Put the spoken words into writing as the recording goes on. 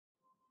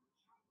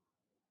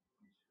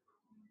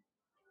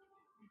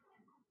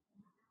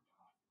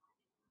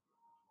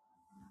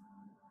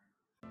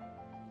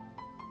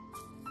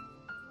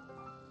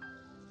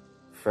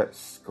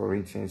First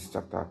Corinthians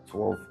chapter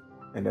 12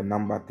 and the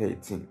number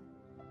 13.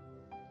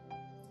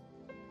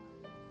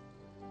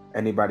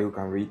 Anybody who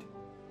can read?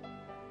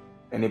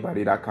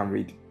 Anybody that can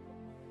read?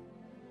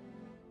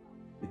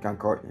 You can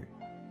call him.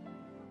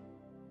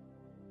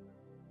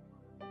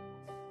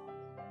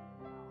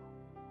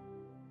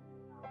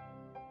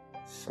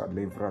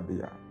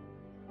 Salivradia.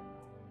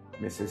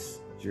 Mrs.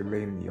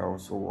 Julaine, you're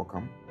also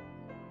welcome.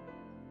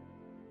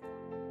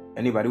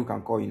 Anybody who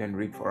can call in and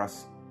read for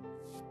us?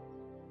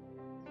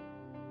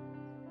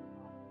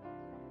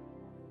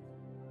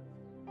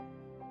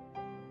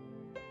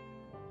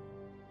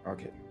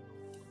 Okay.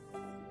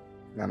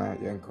 Nana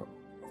Yanko.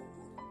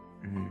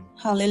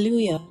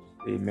 Hallelujah.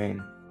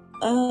 Amen.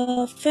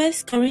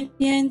 First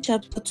Corinthians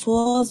chapter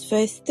 12,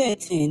 verse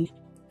 13.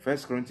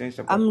 First Corinthians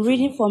chapter I'm 2.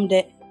 reading from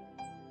the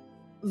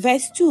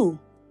verse 2.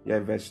 Yeah,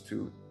 verse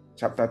 2.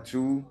 Chapter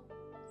 2,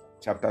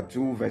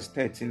 verse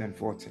 13 and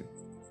 14.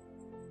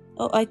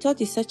 Oh, I thought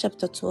you said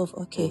chapter 12.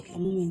 Okay. A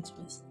moment,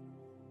 please.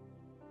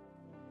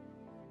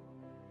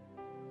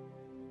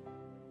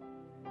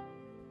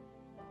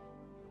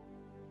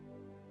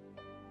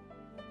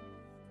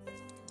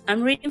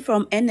 I'm reading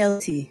from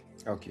NLT.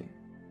 Okay.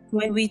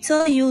 When we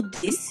tell you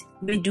this,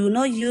 we do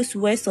not use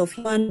words of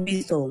human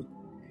wisdom.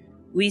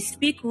 We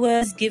speak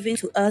words given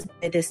to us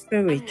by the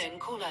Spirit,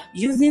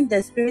 using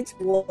the Spirit's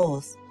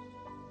words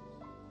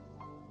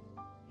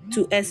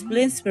to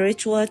explain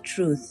spiritual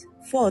truth.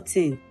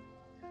 14.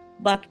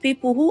 But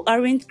people who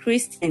aren't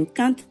Christian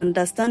can't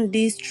understand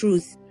these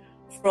truths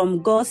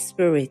from God's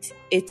Spirit.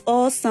 It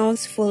all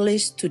sounds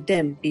foolish to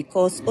them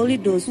because only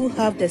those who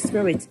have the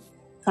Spirit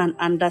can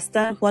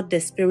understand what the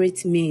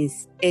Spirit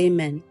means.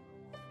 Amen.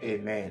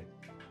 Amen.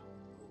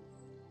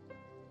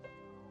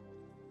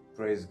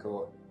 Praise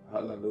God.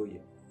 Hallelujah.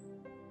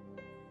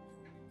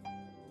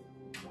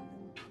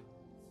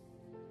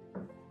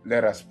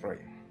 Let us pray.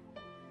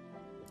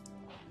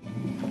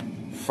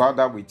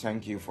 Father, we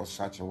thank you for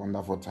such a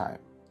wonderful time.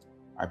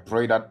 I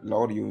pray that,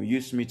 Lord, you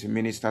use me to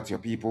minister to your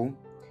people.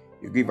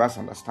 You give us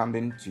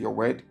understanding to your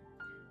word.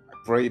 I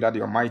pray that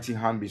your mighty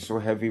hand be so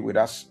heavy with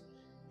us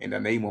in the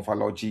name of our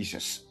Lord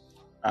Jesus.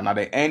 And at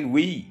the end,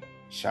 we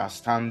shall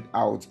stand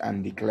out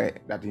and declare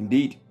that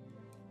indeed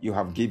you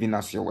have given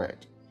us your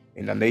word.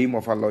 In the name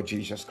of our Lord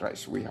Jesus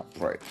Christ, we have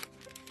prayed.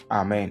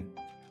 Amen.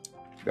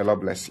 The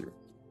Lord bless you.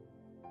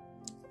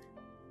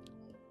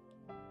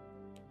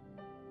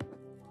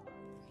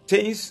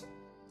 Things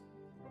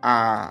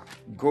are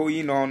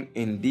going on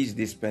in this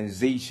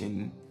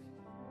dispensation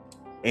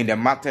in the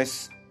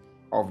matters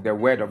of the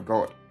word of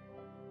God.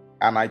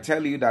 And I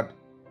tell you that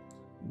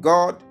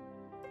God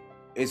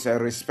is a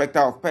respecter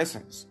of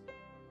persons.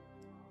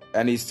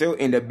 And he's still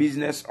in the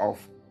business of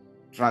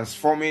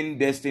transforming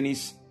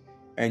destinies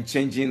and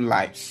changing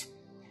lives.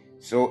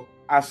 So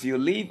as you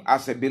live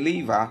as a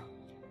believer,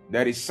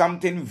 there is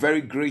something very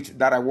great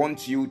that I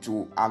want you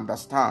to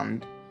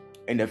understand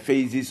in the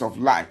phases of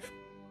life,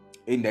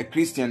 in the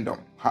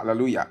Christendom.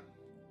 Hallelujah.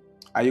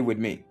 Are you with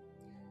me?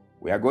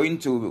 We are going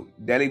to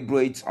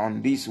deliberate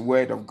on this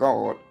word of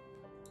God,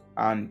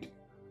 and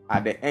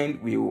at the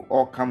end we will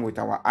all come with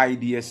our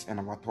ideas and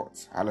our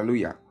thoughts.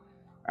 Hallelujah.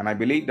 And I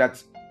believe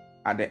that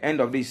at the end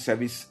of this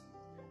service,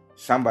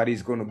 somebody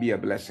is going to be a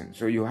blessing.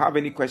 So you have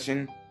any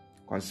question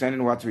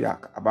concerning what we are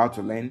about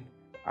to learn,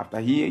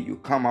 after here you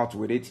come out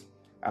with it,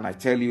 and I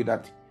tell you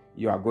that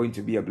you are going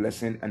to be a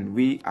blessing, and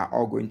we are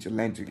all going to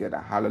learn together.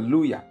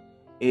 Hallelujah.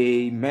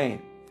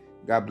 Amen.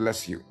 God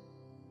bless you.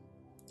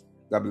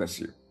 God bless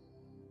you.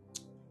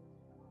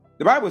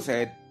 The Bible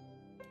said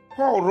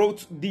Paul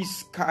wrote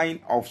this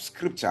kind of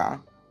scripture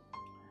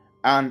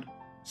and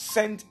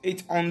sent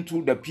it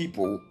unto the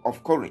people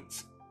of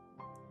Corinth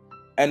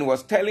and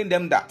was telling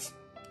them that,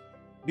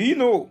 do you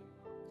know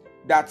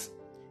that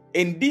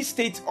in this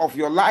state of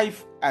your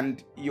life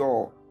and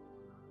your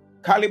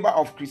caliber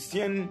of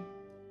Christianity,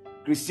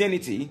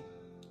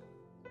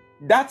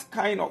 that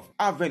kind of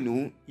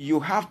avenue,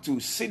 you have to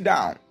sit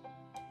down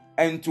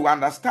and to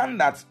understand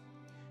that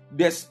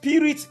the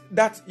spirit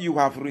that you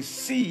have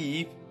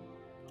received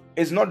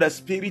is not the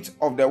spirit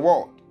of the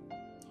world,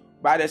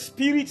 but the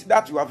spirit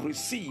that you have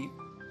received,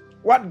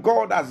 what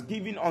God has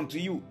given unto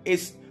you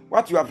is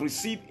what you have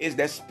received is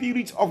the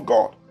Spirit of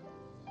God.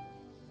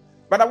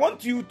 But I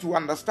want you to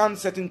understand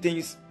certain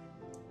things,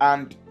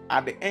 and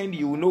at the end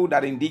you will know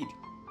that indeed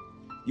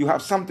you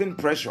have something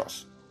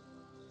precious.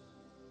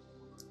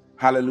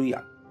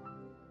 Hallelujah.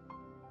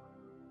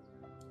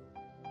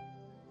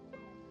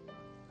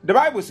 The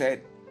Bible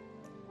said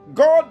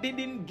God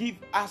didn't give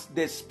us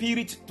the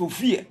spirit to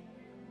fear,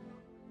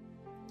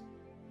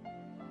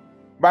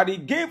 but he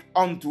gave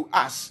unto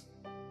us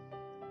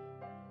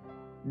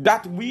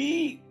that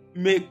we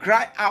may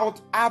cry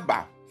out,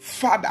 Abba,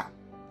 Father.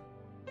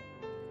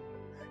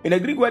 In the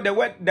Greek word, the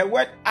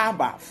word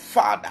Abba,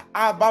 Father.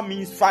 Abba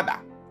means father.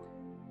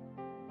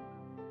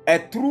 A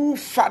true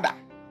father.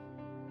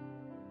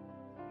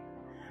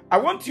 I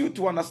want you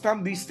to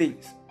understand these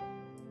things.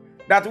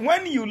 That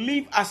when you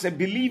live as a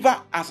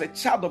believer, as a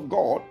child of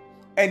God,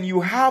 and you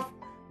have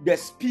the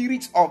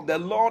Spirit of the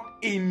Lord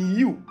in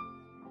you,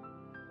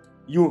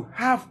 you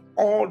have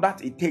all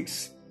that it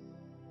takes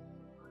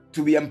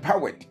to be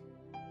empowered.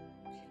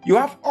 You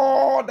have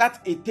all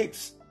that it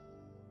takes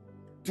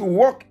to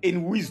walk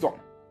in wisdom.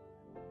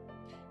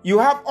 You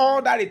have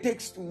all that it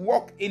takes to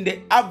walk in the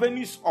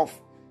avenues of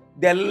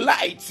the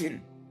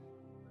lightning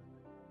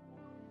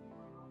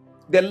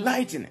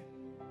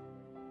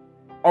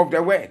of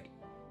the word.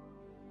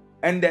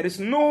 And there is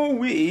no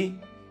way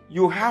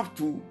you have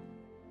to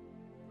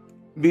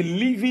be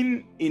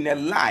living in a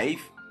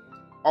life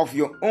of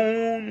your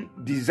own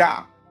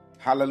desire.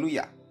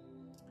 Hallelujah.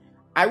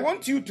 I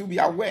want you to be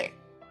aware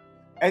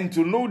and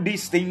to know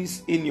these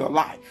things in your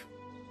life,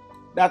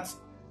 that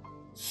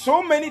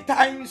so many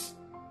times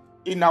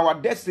in our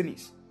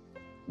destinies,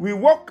 we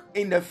walk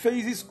in the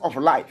phases of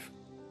life,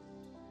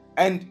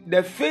 and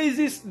the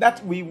phases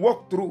that we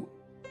walk through,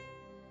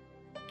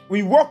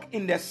 we walk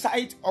in the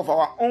sight of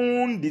our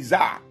own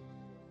desire.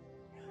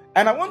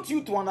 And I want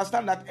you to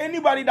understand that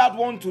anybody that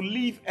wants to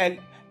live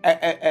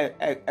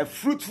a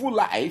fruitful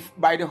life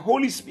by the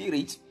Holy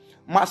Spirit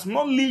must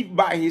not live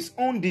by his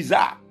own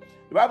desire.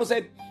 The Bible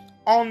said,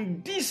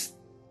 on this,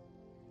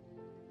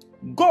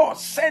 God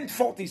sent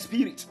forth his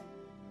Spirit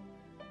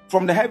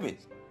from the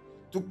heavens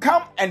to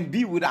come and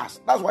be with us.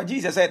 That's why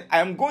Jesus said, I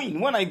am going.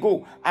 When I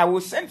go, I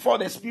will send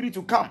forth the Spirit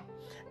to come.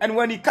 And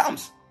when he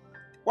comes,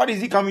 what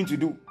is he coming to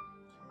do?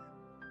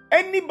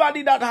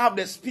 Anybody that have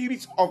the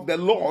Spirit of the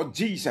Lord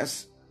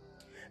Jesus,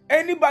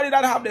 anybody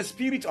that have the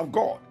Spirit of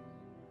God,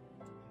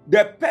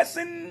 the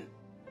person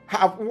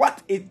have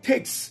what it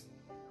takes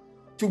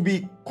to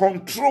be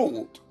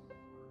controlled.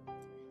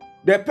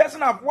 The person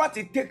have what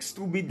it takes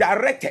to be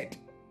directed.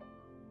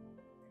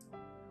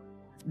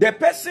 The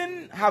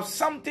person have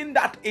something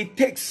that it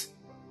takes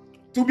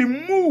to be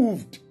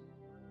moved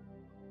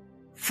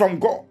from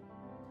God.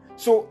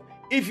 So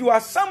if you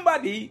are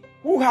somebody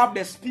who have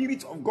the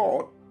Spirit of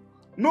God,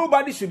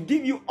 nobody should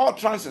give you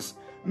utterances.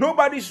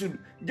 Nobody should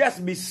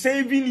just be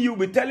saving you,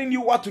 be telling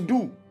you what to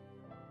do.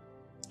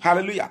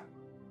 Hallelujah.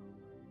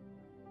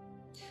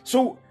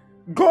 So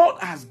God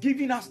has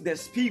given us the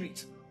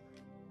Spirit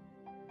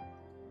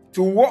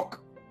to walk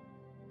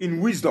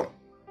in wisdom.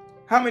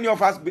 How many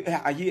of us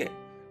are here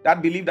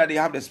that believe that they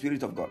have the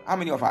Spirit of God? How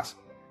many of us?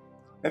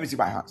 Let me see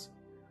my hands.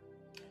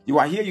 You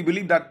are here, you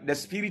believe that the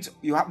Spirit,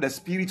 you have the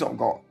Spirit of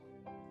God.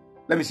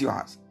 Let me see your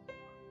hands.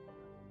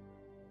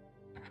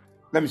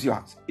 Let me see your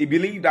hands. You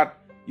believe that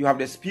you have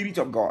the Spirit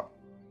of God.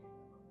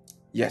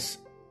 Yes.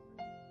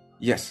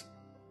 Yes.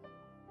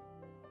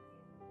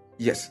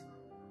 Yes.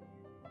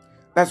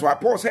 That's why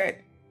Paul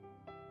said,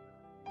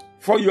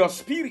 for your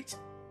spirit,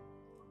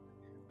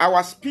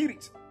 our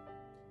spirit,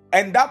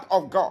 and that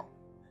of God,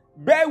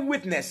 bear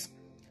witness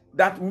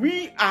that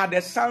we are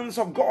the sons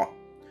of God.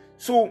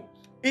 So,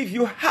 if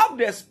you have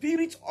the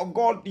Spirit of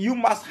God, you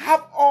must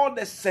have all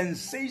the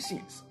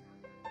sensations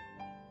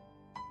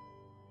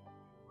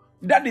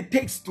that it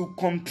takes to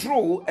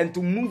control and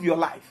to move your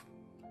life.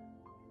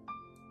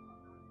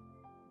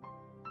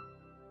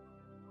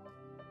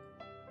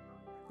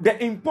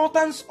 The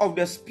importance of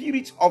the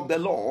Spirit of the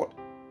Lord,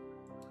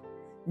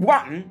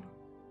 one,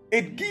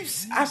 it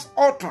gives us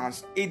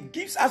utterance, it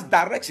gives us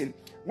direction.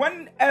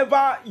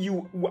 Whenever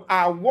you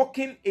are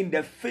walking in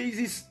the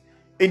phases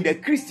in the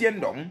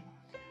Christendom,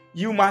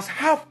 you must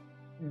have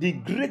the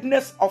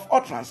greatness of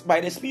utterance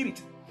by the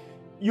Spirit.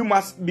 You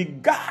must be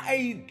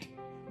guided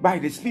by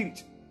the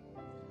Spirit.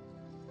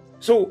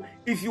 So,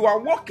 if you are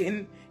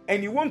walking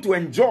and you want to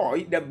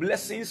enjoy the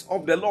blessings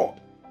of the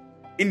Lord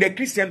in the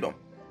Christendom,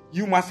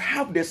 you must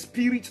have the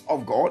Spirit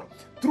of God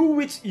through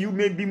which you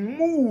may be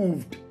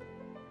moved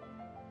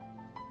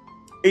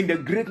in the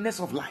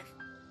greatness of life.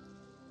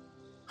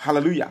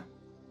 Hallelujah.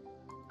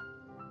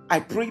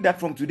 I pray that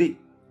from today,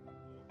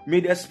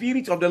 may the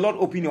Spirit of the Lord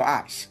open your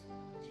eyes,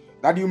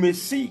 that you may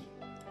see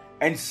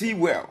and see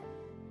well.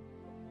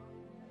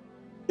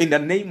 In the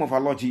name of our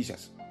Lord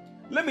Jesus.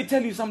 Let me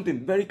tell you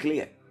something very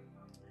clear.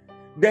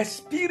 The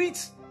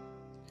Spirit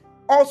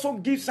also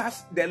gives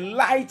us the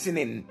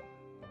lightening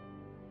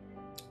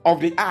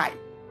of the eye.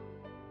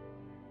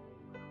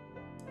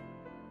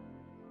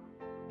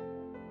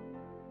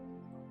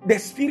 The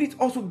Spirit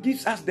also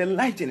gives us the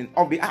lightening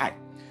of the eye.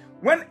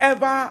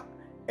 Whenever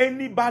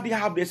anybody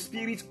have the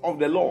Spirit of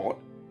the Lord,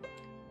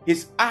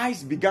 his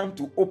eyes began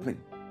to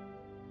open.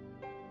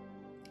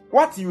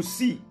 What you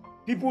see,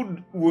 people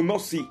will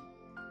not see.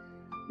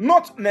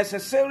 Not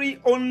necessarily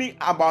only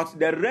about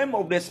the realm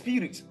of the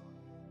Spirit,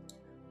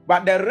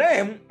 but the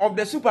realm of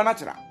the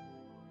supernatural.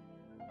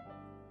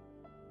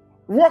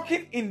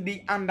 Walking in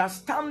the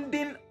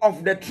understanding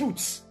of the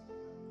truths.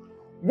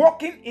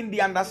 Walking in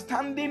the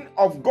understanding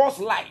of God's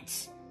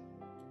light.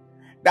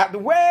 That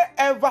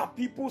wherever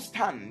people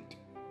stand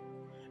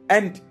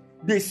and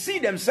they see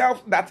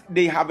themselves that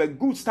they have a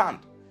good stand,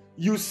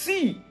 you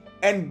see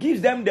and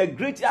gives them the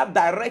greater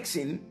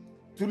direction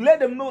to let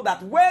them know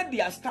that where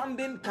they are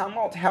standing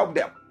cannot help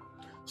them.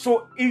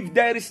 So if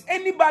there is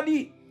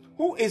anybody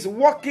who is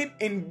walking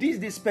in this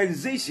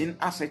dispensation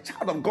as a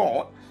child of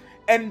God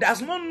and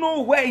does not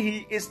know where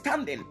he is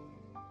standing,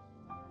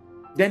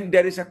 then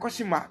there is a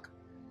question mark.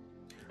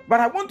 But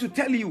I want to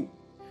tell you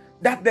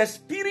that the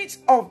Spirit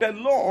of the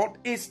Lord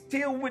is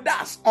still with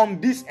us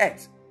on this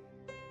earth,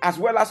 as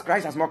well as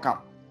Christ has not come.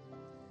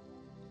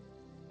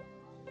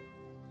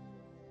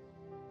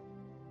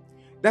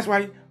 That's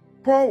why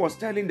Paul was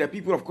telling the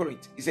people of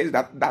Corinth, he says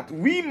that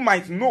we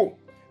might know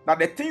that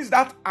the things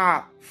that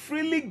are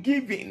freely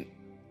given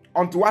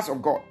unto us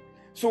of God.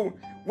 So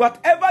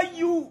whatever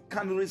you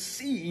can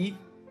receive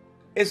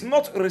is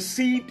not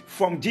received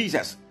from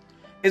Jesus.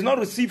 It's not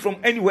received from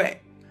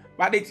anywhere,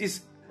 but it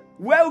is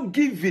well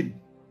given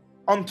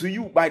unto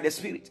you by the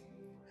Spirit.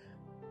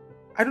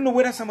 I don't know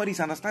whether somebody is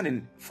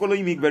understanding,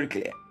 following me very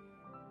clear.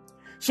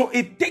 So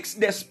it takes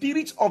the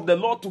Spirit of the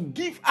Lord to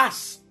give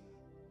us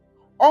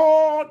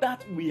all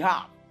that we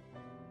have.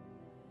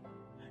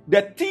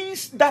 The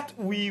things that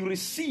we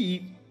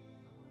receive,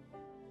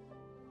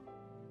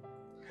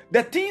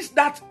 the things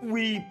that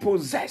we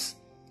possess,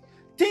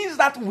 things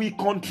that we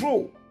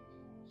control,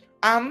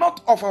 are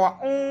not of our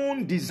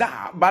own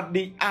desire, but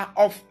they are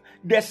of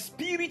the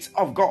Spirit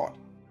of God.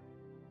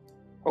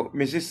 Oh,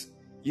 Mrs.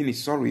 Yini,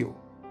 sorry.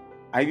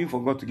 I even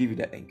forgot to give you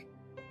that link.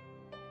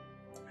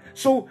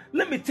 So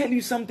let me tell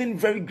you something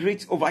very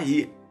great over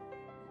here.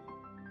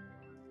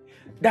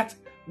 That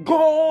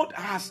God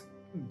has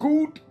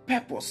good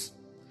purpose.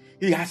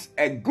 He has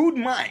a good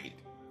mind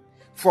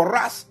for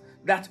us,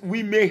 that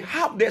we may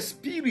have the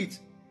Spirit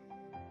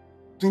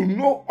to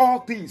know all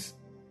things.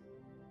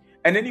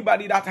 And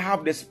anybody that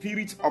have the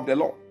Spirit of the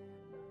Lord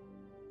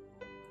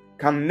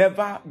can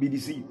never be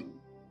deceived.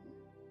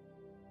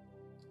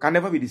 Can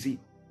never be deceived.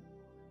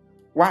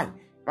 Why? The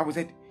Bible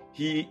said,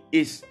 He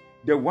is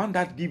the one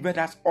that giveth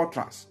us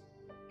utterance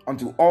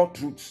unto all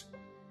truths.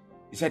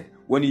 He said,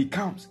 when He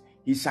comes,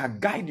 He shall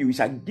guide you. He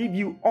shall give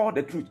you all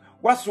the truth.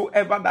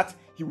 Whatsoever that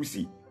He will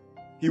see,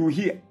 He will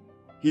hear.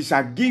 He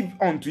shall give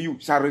unto you,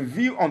 shall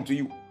reveal unto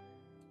you.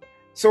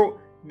 So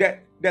the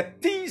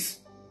things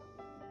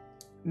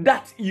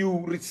that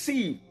you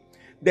receive,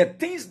 the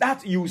things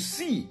that you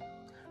see,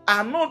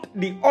 are not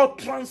the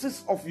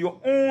utterances of your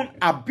own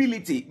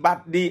ability,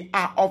 but they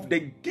are of the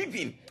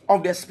giving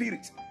of the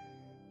Spirit.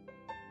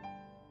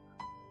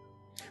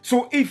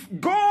 So if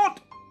God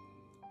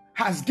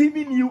has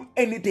given you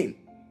anything,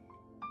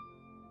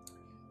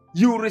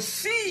 you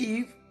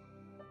receive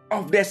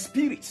of the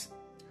Spirit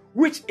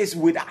which is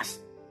with us.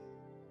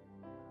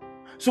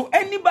 So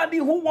anybody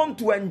who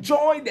wants to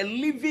enjoy the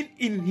living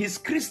in his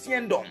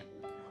Christendom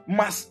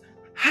must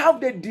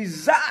have the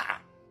desire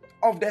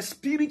of the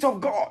Spirit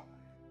of God,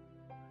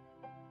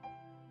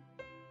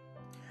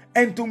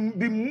 and to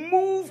be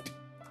moved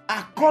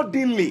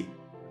accordingly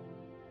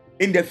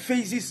in the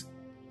phases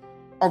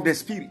of the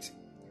Spirit,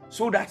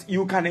 so that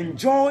you can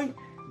enjoy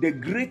the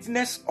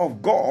greatness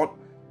of God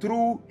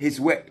through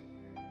His word.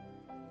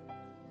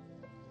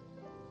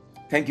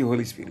 Thank you,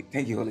 Holy Spirit.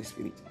 Thank you, Holy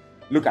Spirit.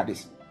 Look at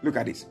this. Look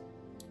at this.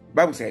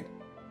 Bible said,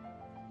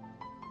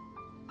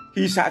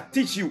 He shall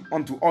teach you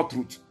unto all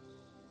truth.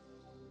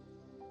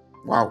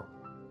 Wow.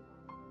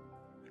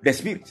 The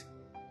Spirit.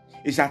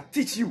 He shall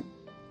teach you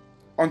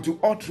unto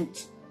all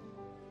truth.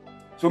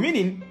 So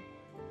meaning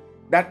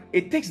that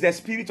it takes the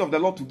Spirit of the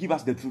Lord to give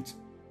us the truth.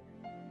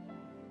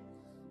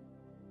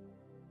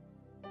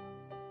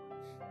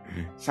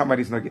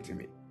 Somebody's not getting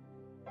me.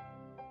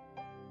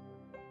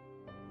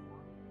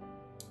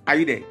 Are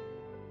you there?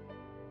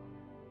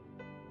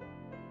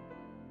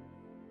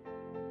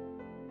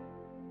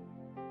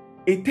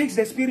 It takes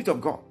the Spirit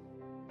of God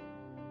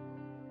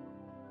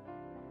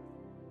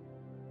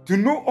to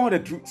know all the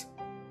truth.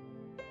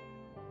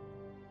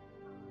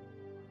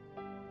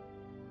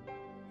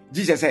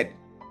 Jesus said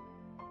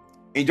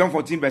in John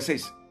 14 verse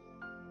 6,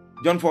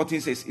 John 14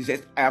 says, He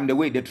says, I am the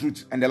way, the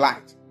truth, and the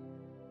light.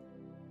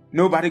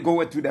 Nobody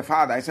goeth to the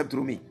Father except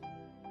through me.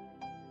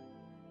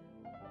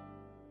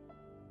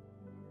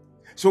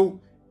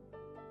 So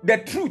the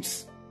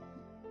truth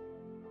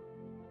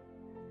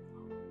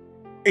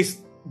is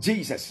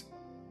Jesus.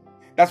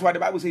 That's why the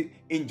Bible says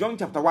in John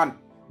chapter 1,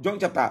 John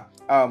chapter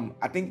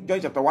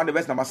 1, the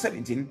verse number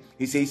 17,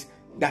 he says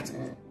that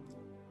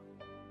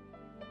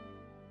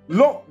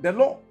the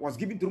law was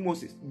given to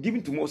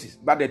Moses,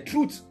 but the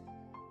truth,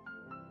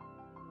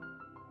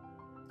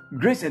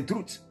 grace and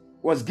truth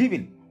was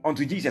given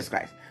unto Jesus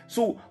Christ.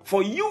 So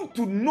for you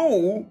to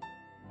know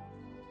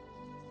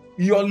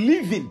your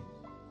living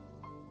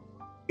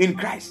in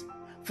Christ,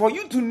 for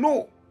you to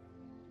know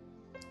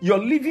your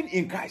living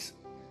in Christ,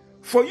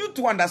 for you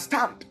to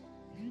understand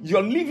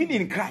your living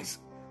in Christ,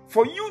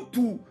 for you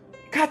to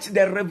catch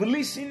the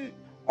revelation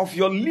of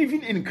your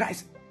living in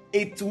Christ,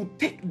 it will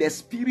take the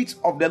Spirit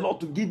of the Lord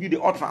to give you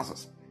the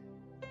utterances.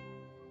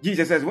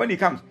 Jesus says, when He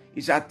comes,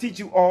 He shall teach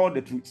you all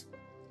the truth.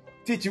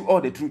 Teach you all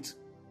the truth.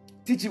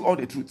 Teach you all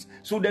the truth.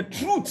 So the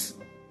truth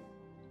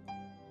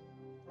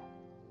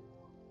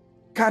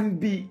can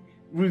be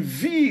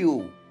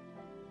revealed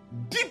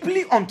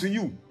deeply unto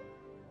you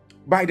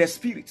by the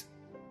Spirit.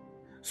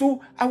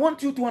 So I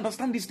want you to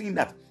understand this thing,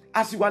 that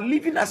as you are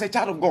living as a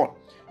child of God,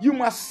 you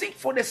must seek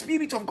for the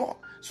Spirit of God,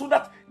 so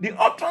that the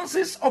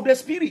utterances of the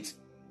Spirit,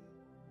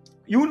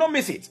 you will not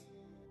miss it.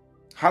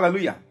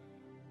 Hallelujah.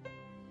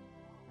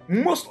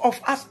 Most of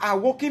us are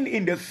walking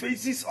in the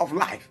phases of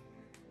life,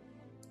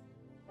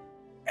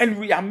 and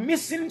we are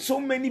missing so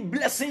many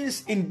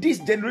blessings in this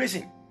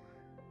generation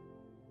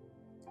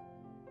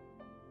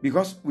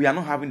because we are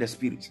not having the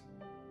Spirit.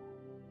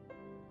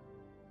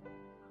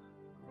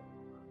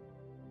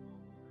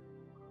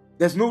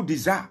 There's no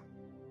desire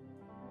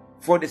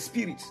for the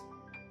Spirit.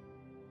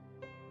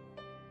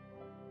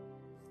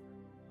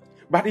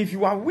 But if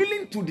you are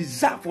willing to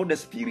desire for the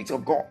Spirit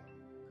of God,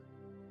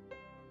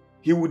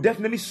 He will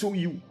definitely show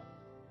you.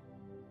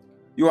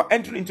 You are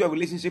entering into a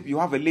relationship, you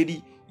have a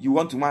lady you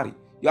want to marry,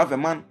 you have a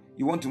man,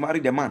 you want to marry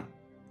the man,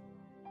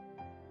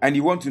 and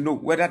you want to know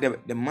whether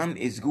the man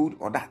is good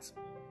or that.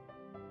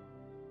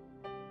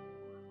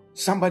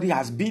 Somebody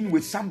has been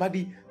with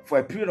somebody for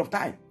a period of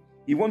time.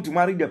 You want to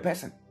marry the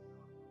person.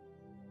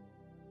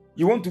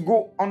 You want to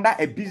go under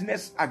a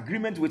business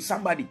agreement with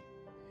somebody,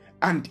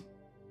 and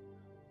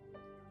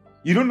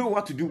you don't know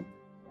what to do.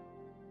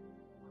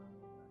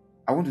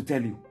 I want to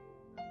tell you,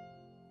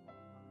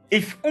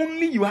 if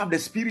only you have the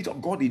Spirit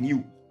of God in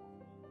you,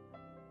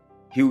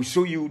 He will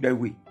show you the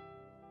way.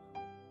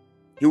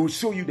 He will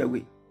show you the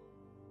way.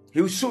 He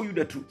will show you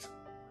the truth.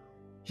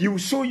 He will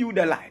show you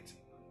the light.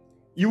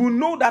 You will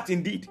know that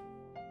indeed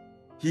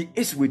He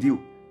is with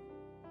you.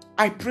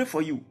 I pray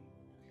for you.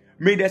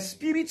 May the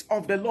Spirit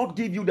of the Lord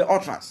give you the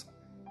utterance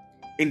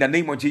in the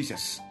name of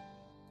Jesus.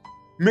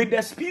 May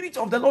the Spirit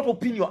of the Lord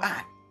open your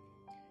eye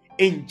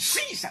in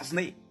Jesus'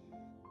 name.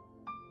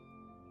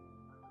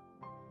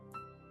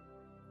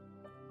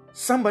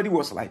 Somebody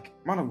was like,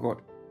 man of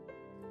God,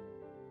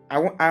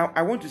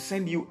 I want to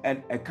send you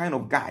a kind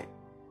of guy.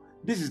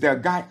 This is the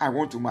guy I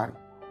want to marry.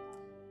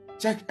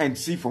 Check and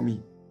see for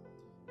me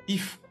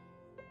if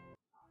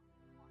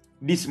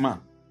this man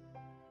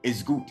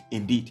is good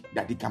indeed,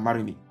 that he can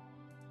marry me.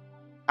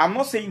 I'm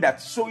not saying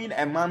that showing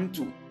a man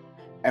to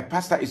a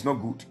pastor is not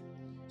good.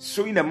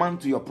 Showing a man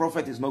to your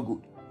prophet is not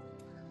good.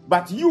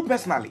 But you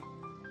personally,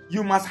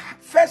 you must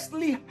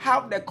firstly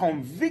have the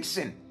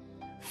conviction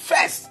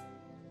first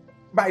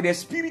by the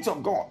Spirit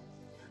of God,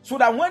 so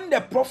that when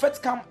the prophets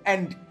come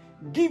and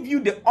give you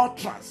the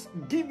utterance,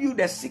 give you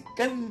the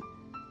second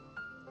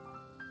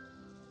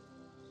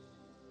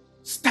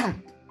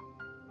stamp,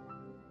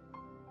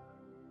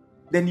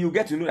 then you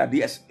get to know that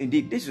yes,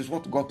 indeed, this is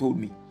what God told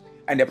me,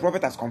 and the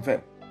prophet has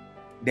confirmed.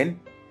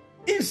 Then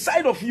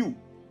inside of you,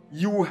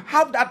 you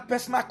have that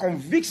personal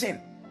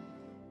conviction.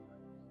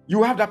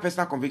 You have that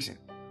personal conviction,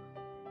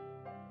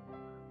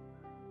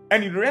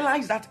 and you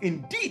realize that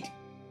indeed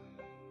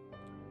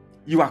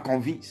you are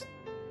convinced.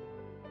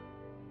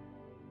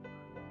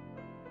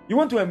 You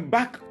want to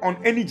embark on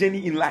any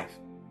journey in life.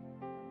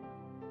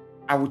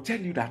 I will tell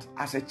you that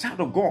as a child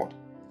of God,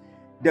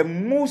 the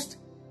most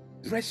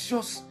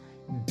precious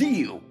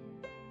deal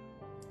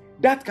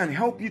that can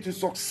help you to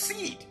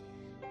succeed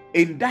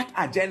in that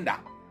agenda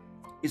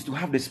is to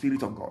have the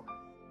Spirit of God.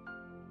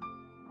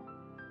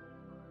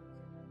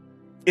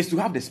 Is to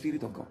have the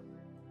Spirit of God.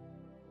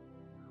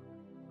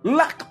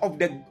 Lack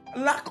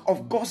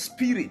of God's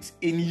Spirit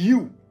in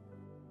you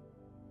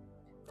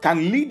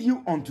can lead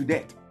you unto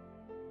death.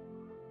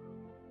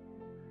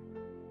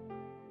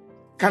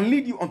 Can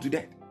lead you unto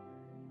death.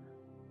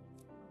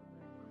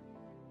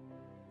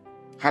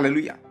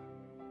 Hallelujah.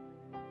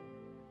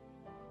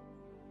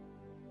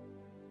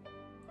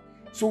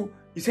 So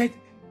he said,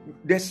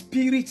 the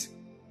Spirit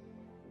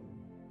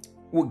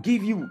will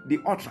give you the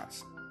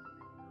utterance.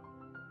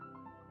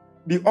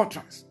 The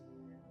utterance.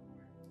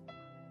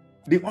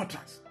 The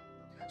utterance.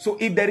 So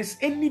if there is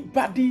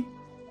anybody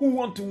who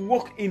want to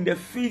walk in the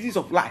phases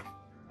of life,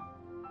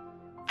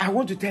 I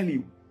want to tell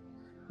you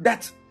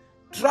that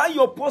try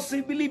your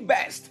possibly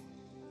best.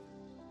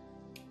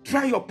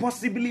 Try your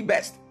possibly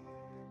best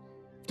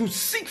to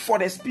seek for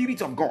the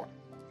Spirit of God,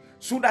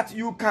 so that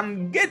you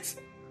can get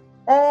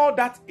all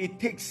that it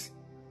takes.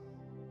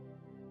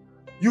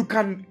 You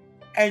can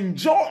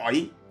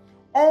enjoy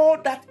all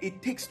that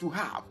it takes to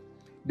have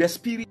the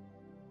Spirit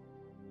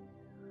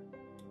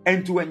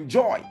and to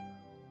enjoy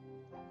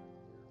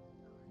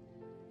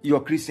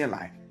your Christian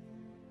life.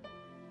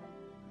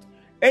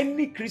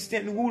 Any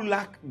Christian who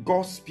lacks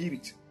God's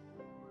Spirit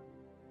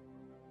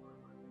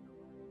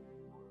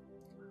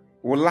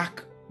will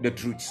lack the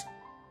truth.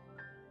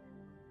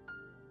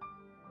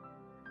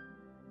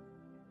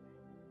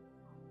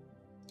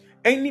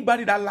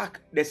 Anybody that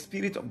lacks the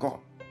Spirit of God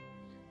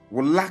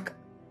will lack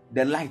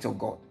the light of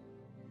God.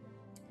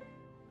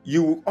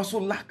 You will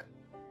also lack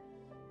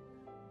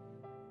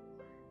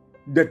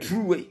the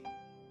true way.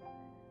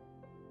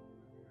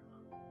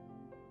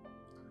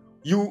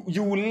 You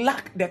will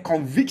lack the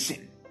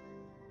conviction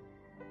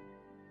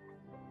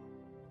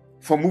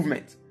for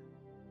movement.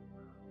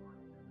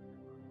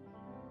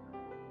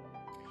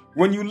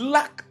 When you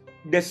lack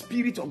the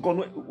Spirit of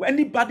God,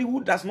 anybody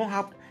who does not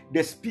have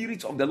the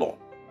Spirit of the Lord,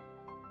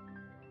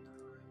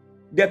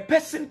 the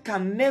person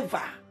can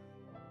never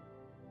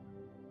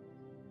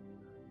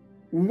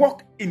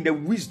walk in the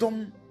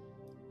wisdom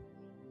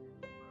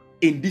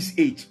in this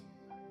age.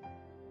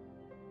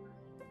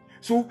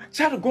 So,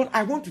 child of God,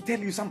 I want to tell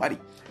you somebody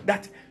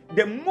that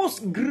the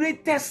most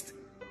greatest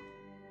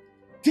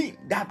thing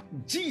that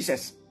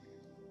Jesus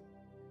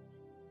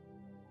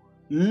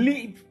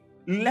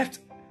left,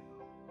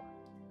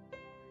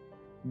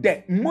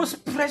 the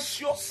most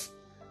precious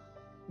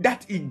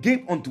that he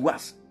gave unto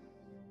us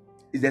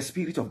is the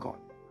Spirit of God.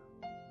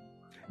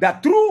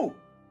 That through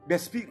the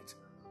Spirit,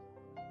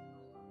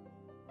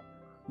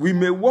 we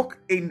may walk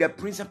in the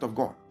precept of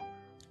God.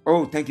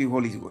 Oh, thank you,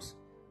 Holy Ghost.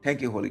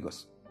 Thank you, Holy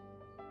Ghost.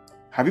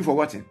 Have you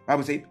forgotten?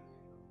 Bible said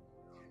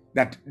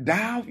that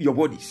thou, your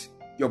bodies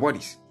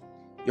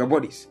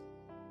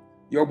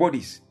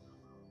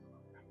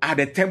are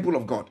the temple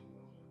of God.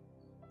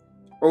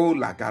 Oh,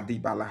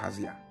 lagadi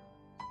balahazia.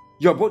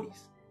 Your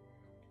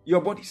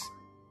bodies.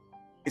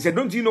 He said,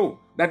 don't you know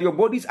that your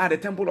bodies are the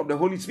temple of the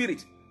Holy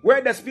Spirit,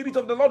 where the Spirit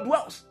of the Lord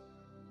dwells?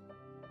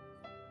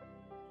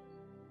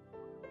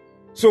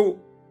 So,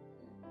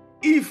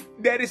 if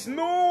there is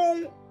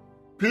no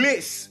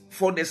place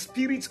for the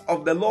Spirit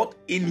of the Lord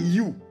in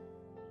you,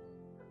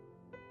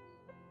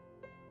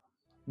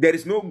 there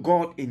is no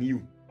God in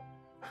you.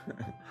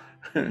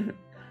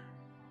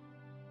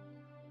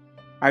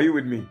 Are you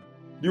with me?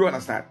 Do you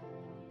understand?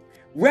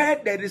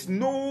 Where there is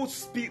no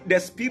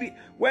spirit,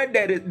 where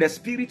the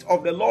Spirit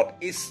of the Lord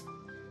is,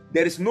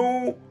 there is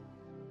no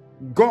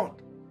God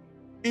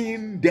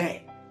in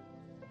there.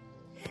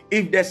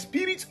 If the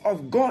Spirit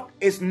of God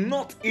is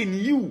not in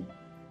you,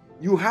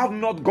 you have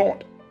not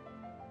God.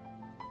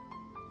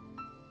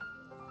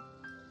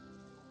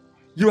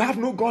 You have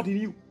no God in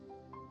you.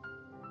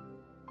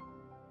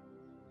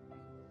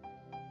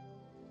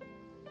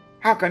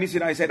 How can you say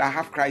that? I said, I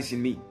have Christ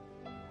in me.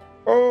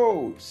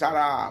 Oh,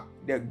 Sarah,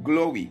 the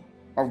glory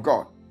of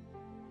God.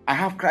 I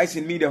have Christ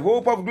in me, the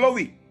hope of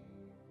glory.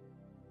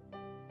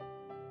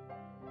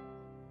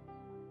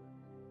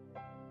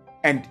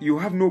 And you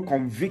have no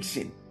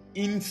conviction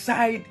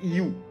inside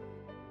you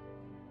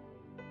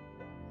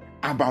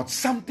about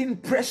something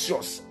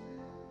precious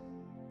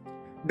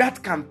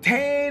that can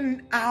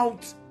turn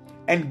out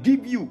and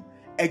give you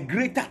a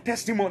greater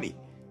testimony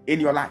in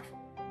your life.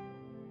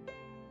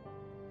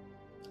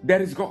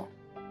 There is God.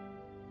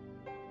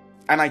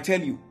 And I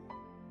tell you,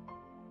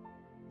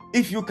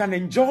 if you can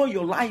enjoy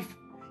your life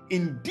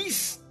in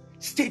this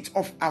state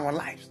of our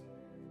lives,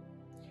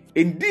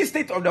 in this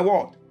state of the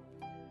world,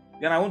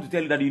 then I want to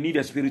tell you that you need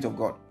the Spirit of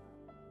God.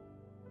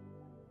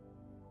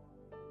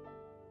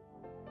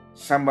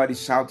 Somebody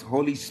shout,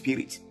 Holy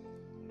Spirit,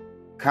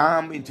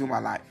 come into my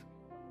life.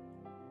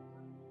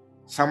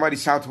 Somebody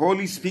shout,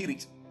 Holy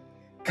Spirit,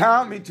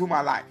 come into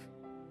my life.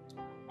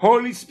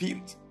 Holy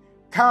Spirit,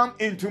 come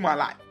into my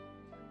life.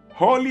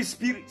 Holy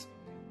Spirit,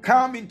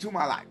 come into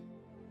my life.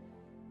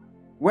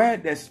 Where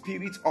the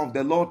Spirit of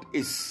the Lord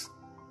is,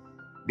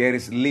 there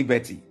is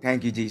liberty.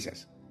 Thank you,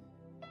 Jesus.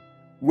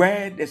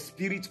 Where the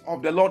Spirit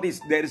of the Lord is,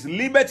 there is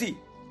liberty.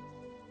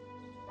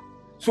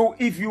 So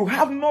if you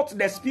have not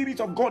the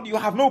Spirit of God, you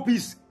have no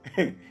peace.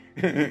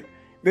 There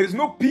is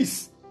no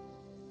peace.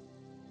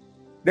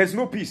 There's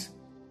no peace.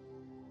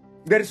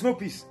 There is no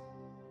peace.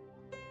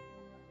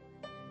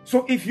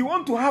 So if you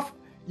want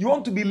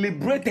to be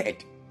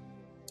liberated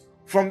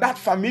from that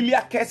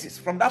familiar curses,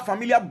 from that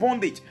familiar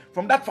bondage,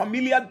 from that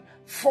familiar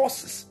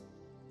forces,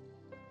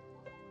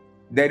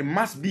 there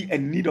must be a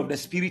need of the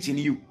Spirit in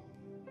you.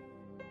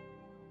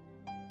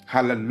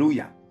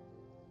 Hallelujah.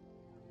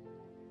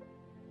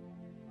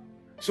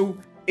 So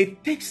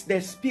it takes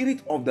the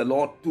Spirit of the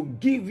Lord to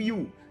give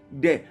you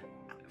the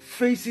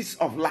phases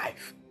of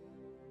life.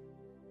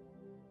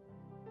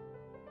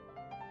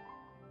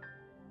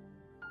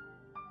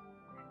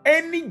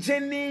 Any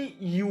journey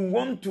you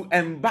want to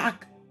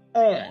embark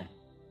on,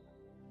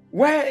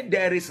 where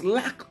there is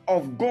lack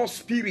of God's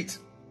Spirit,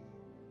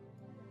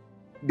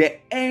 the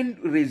end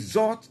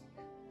result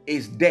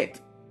is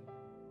death.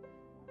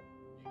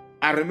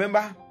 I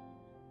remember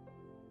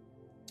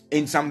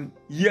in some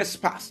years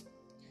past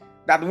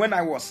that when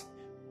I was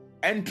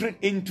entering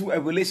into a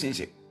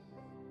relationship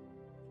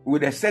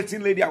with a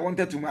certain lady I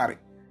wanted to marry,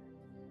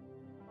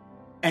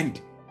 and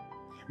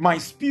my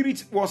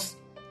spirit was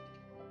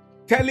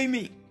telling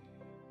me,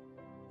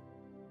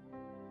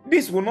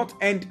 this will not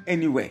end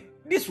anywhere.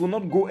 This will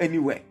not go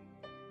anywhere.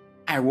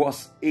 I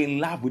was in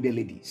love with the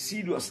lady.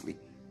 Seriously.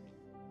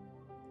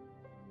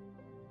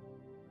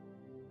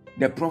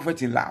 The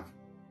prophet in love.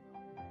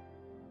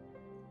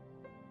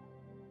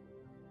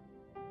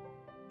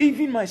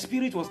 Even my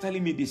spirit was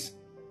telling me this.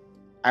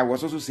 I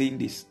was also saying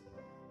this.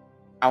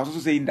 I was also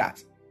saying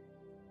that.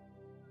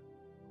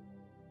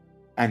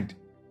 And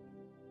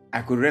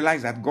I could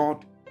realize that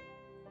God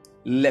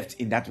left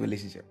in that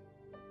relationship.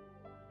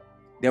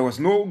 There was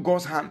no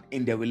God's hand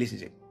in the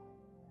relationship.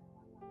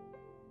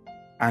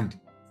 And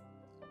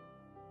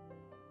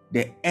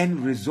the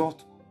end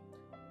result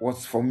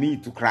was for me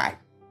to cry.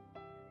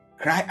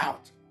 Cry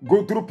out.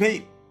 Go through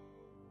pain.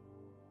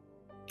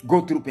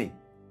 Go through pain.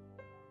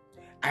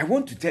 I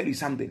want to tell you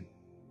something.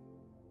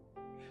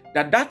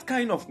 That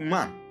kind of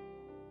man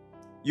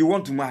you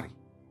want to marry,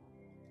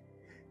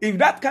 if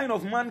that kind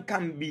of man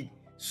can be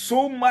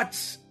so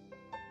much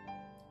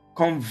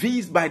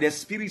convinced by the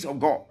Spirit of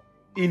God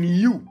in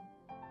you,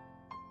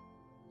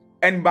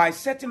 and by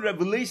certain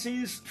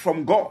revelations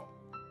from God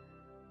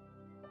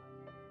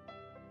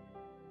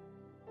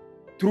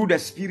through the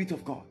Spirit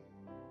of God,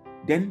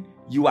 then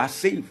you are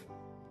saved.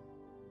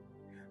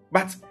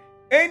 But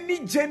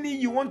any journey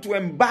you want to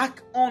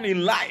embark on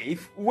in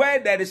life where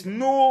there is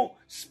no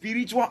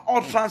spiritual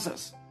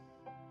utterances,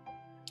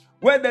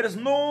 where there is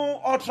no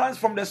utterance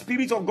from the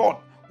Spirit of God,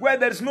 where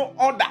there is no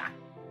order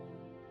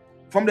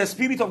from the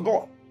Spirit of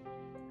God,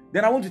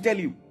 then I want to tell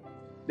you,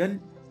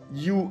 then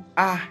you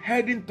are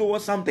heading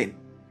towards something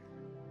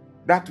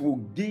that will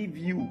give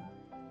you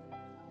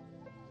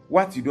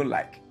what you don't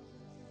like.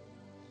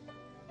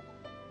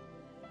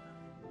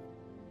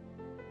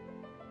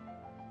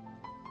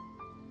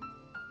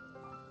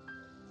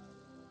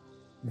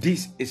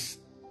 This is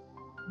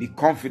the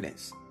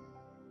confidence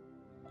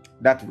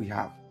that we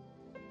have,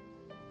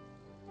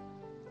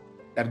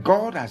 that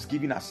God has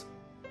given us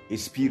a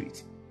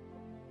spirit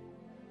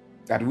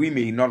that we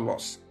may not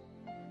lose,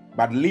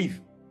 but live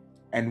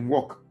and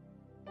walk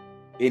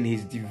in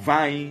his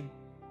divine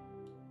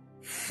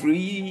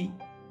free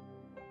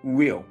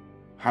will.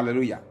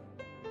 Hallelujah.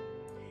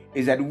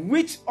 Is that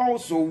which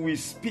also we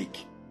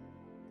speak.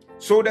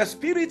 So the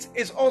Spirit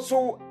is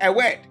also a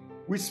word.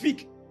 We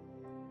speak.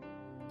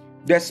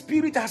 The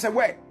Spirit has a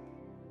word.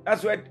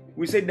 That's what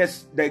we say,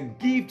 that's the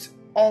gift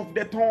of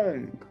the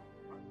tongue.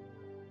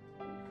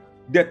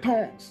 The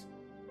tongues,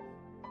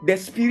 the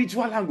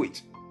spiritual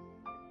language,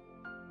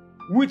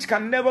 which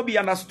can never be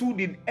understood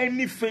in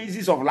any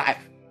phases of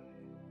life,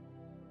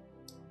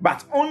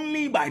 but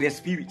only by the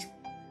Spirit.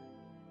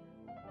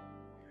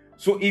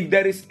 So if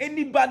there is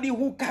anybody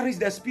who carries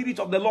the Spirit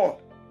of the Lord,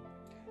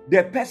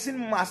 the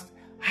person must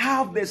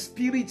have the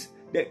Spirit,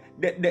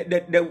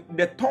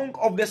 the tongue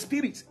of the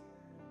Spirit.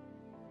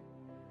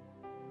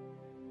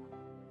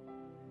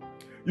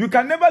 You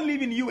can never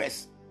live in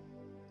US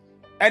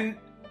and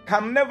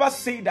can never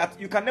say that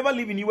you can never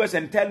live in US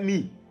and tell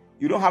me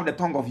you don't have the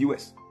tongue of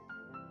US.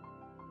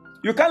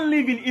 You can't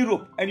live in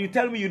Europe and you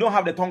tell me you don't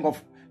have the tongue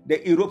of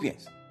the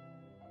Europeans.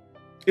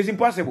 It's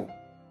impossible.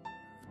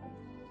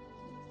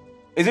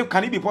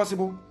 Can it be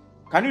possible?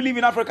 Can you live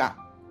in Africa,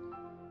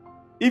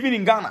 even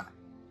in Ghana,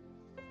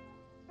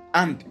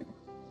 and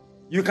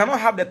you cannot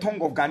have the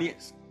tongue of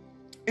Ghanaians?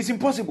 It's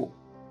impossible.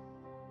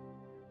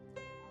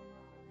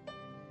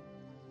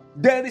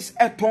 There is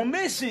a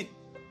tonation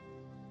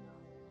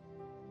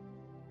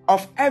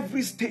of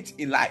every state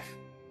in life.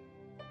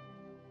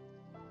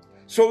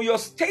 So your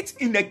state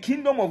in the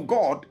kingdom of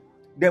God,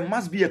 there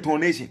must be a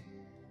tonation.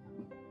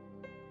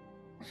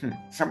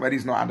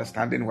 Somebody's not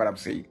understanding what I'm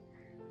saying.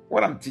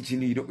 What I'm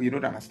teaching you, you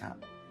don't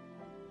understand.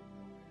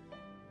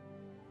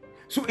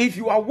 So if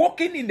you are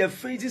walking in the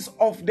phases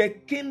of the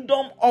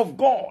kingdom of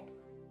God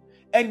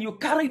and you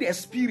carry the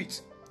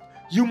Spirit,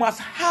 you must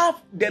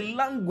have the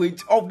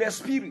language of the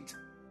Spirit.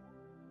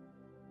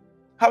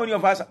 How many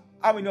of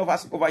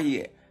us over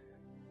here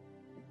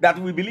that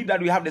we believe that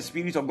we have the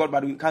Spirit of God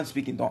but we can't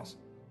speak in tongues?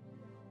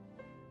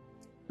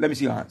 Let me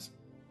see your hands.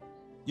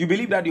 You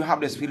believe that you have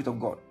the Spirit of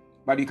God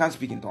but you can't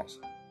speak in tongues?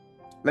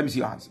 Let me see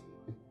your hands.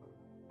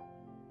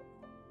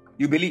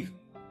 You believe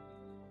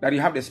that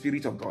you have the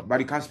Spirit of God but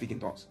you can't speak in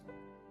tongues?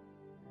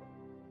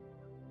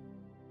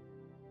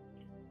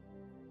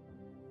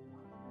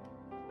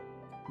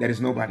 There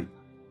is nobody.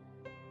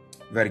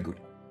 Very good.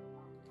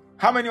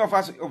 How many of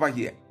us over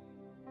here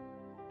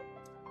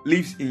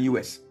lives in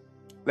US?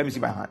 Let me see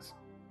my hands.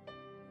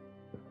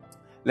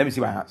 Let me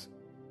see my hands.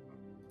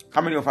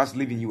 How many of us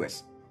live in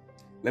US?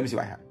 Let me see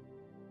my hand.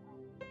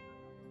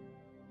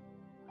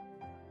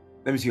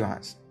 Let me see your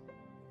hands.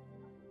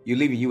 You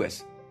live in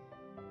US.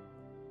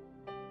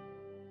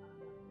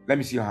 Let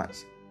me see your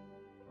hands.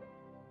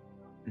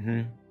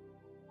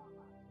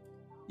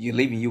 You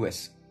live in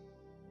US.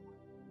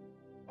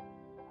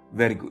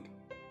 Very good.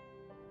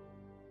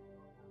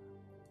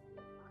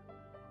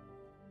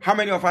 How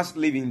many of us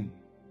live in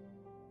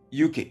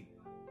UK?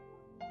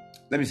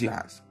 Let me see your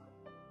hands.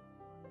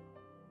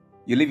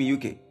 You live in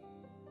UK.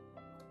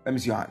 Let me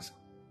see your hands.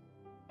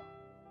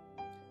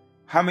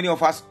 How many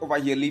of us over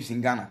here lives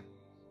in Ghana?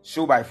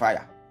 Show by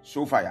fire.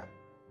 Show fire.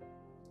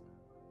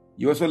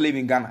 You also live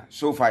in Ghana.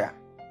 Show fire.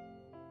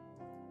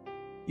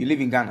 You live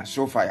in Ghana.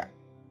 Show fire.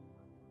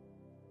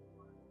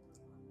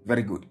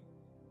 Very good.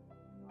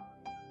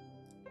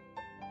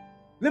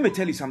 Let me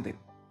tell you something.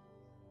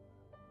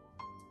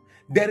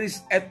 There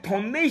is a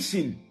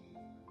tonation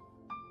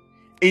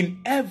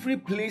in every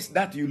place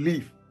that you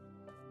live.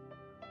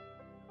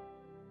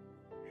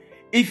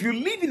 If you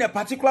live in a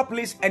particular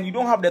place and you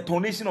don't have the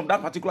tonation of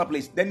that particular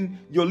place, then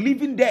you're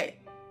living there.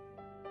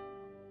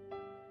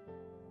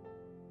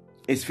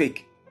 It's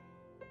fake.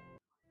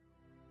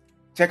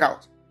 Check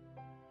out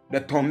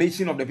the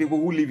tonation of the people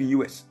who live in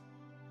US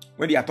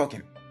when they are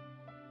talking.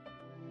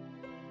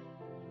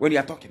 When they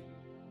are talking.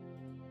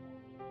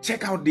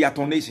 Check out their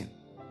tonation.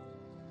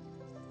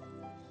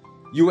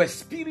 You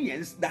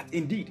experience that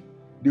indeed,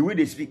 the way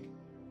they speak.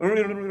 Those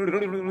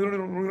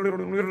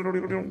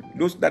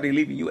that they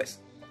live in US.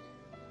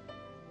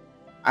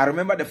 I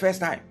remember the first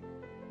time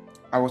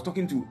I was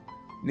talking to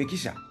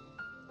Nikisha,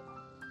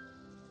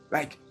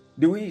 like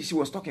the way she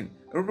was talking,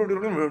 like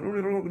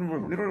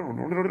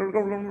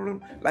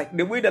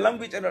the way the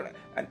language, and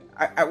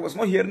I was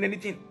not hearing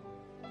anything.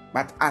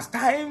 But as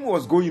time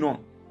was going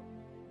on,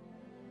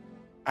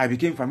 I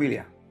became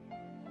familiar.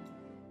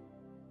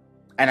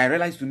 And I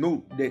realized to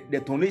know the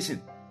tonation.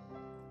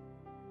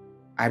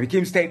 I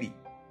became steady.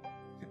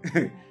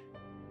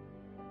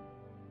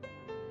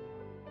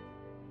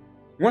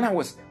 When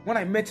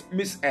I met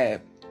Miss,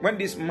 when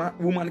this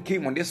woman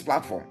came on this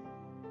platform,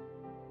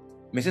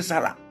 Mrs.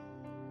 Sarah,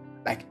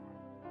 like,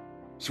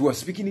 she was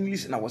speaking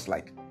English, and I was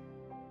like,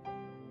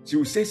 she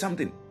would say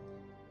something,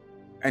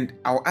 and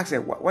I'll ask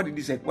her, what did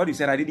you say? What you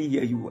said? I didn't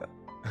hear you well.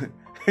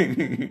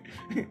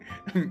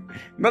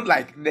 Not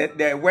like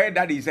the word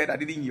that he said I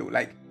didn't hear,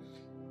 like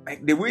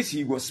the way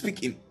she was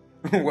speaking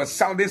was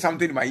sounding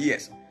something in my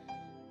ears.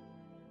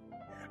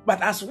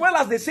 But as well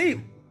as the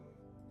same,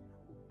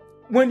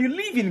 when you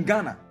live in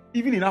Ghana,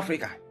 even in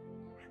Africa,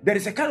 there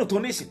is a kind of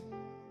tonation.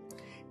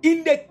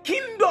 In the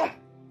kingdom,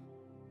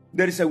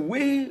 there is a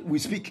way we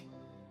speak.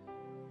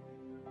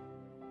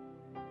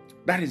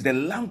 That is the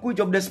language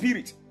of the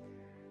Spirit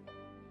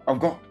of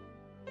God.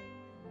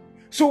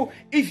 So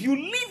if you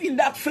live in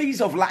that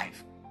phase of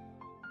life,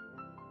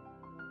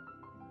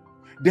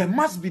 there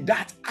must be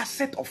that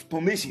asset of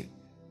tonation.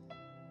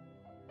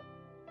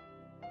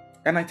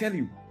 And I tell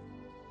you,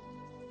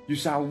 you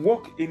shall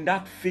walk in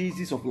that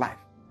phases of life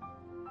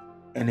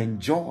and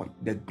enjoy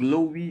the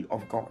glory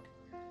of God.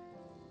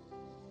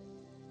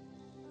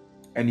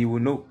 And you will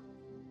know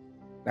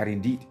that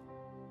indeed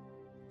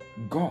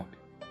God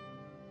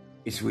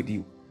is with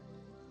you.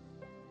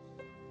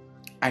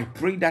 I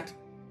pray that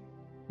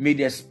may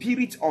the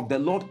Spirit of the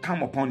Lord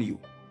come upon you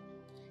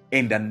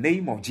in the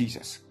name of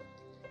Jesus.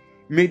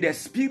 May the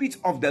Spirit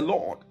of the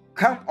Lord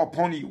come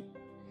upon you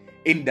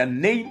in the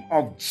name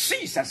of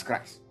Jesus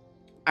Christ.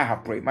 I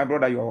have prayed. My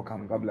brother, you are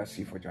welcome. God bless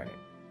you for joining.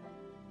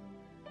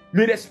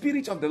 May the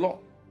Spirit of the Lord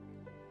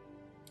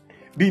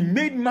be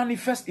made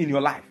manifest in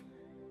your life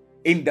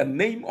in the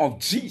name of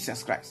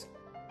Jesus Christ.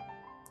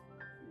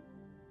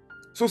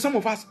 So some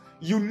of us,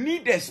 you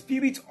need the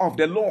Spirit of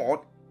the Lord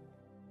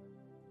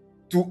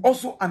to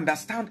also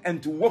understand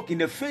and to walk in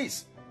the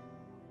face.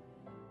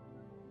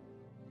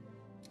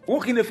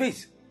 Walk in the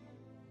face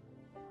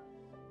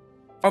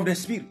of the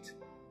Spirit.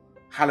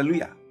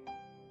 Hallelujah.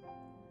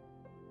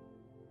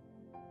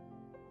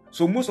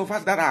 So most of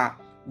us that are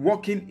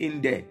walking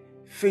in the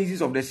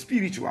phases of the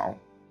spiritual,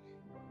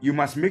 you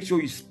must make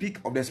sure you speak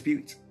of the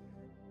Spirit.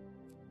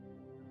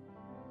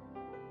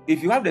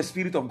 If you have the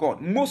Spirit of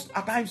God, most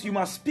at times you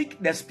must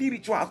speak the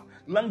spiritual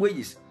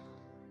languages.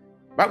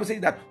 Bible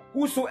says that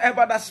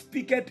whosoever that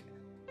speaketh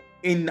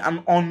in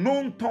an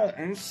unknown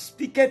tongue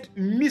speaketh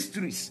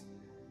mysteries.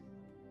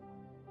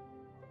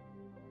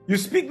 You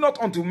speak not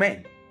unto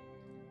men,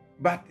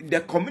 but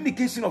the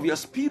communication of your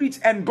spirit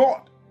and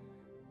God.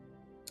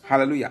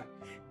 Hallelujah.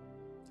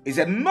 He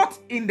said, not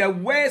in the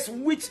words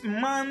which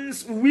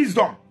man's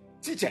wisdom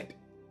teacheth,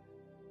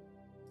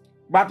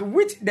 but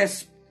which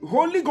the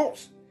Holy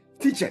Ghost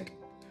teacheth.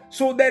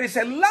 So there is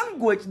a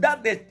language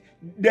that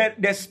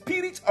the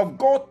Spirit of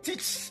God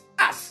teaches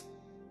us.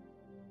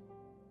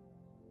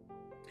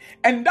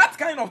 And that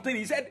kind of thing,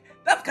 he said,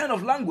 that kind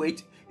of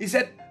language, he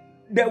said,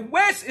 the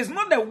words is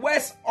not the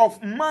words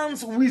of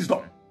man's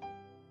wisdom.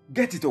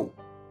 Get it all.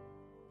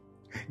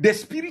 The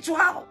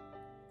spiritual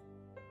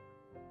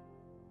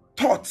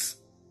thoughts,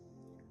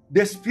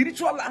 the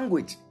spiritual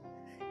language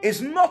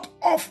is not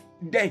of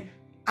the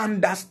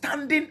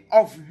understanding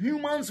of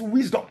human's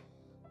wisdom.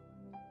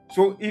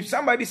 So if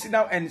somebody sit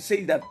down and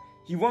say that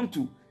he want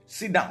to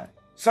sit down,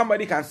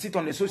 somebody can sit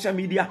on the social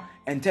media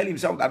and tell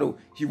himself that, oh,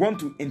 he want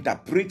to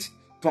interpret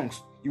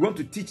tongues. He want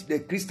to teach the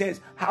Christians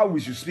how we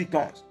should speak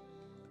tongues.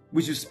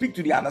 We should speak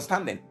to the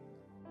understanding.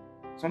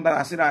 Sometimes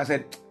I sit down and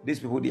said, these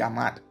people, they are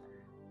mad.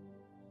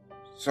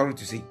 Sorry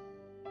to say.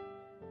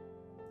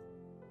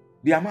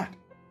 They are mad.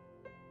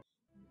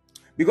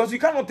 Because you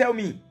cannot tell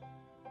me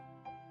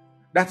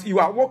that you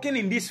are walking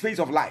in this phase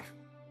of life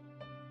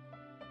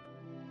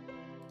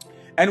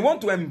and want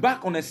to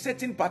embark on a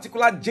certain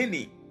particular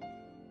journey.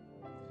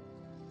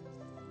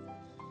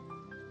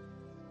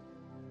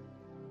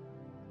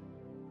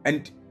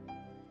 And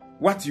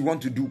what you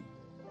want to do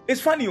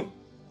is funny.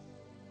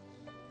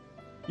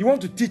 You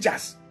want to teach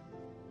us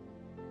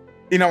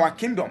in our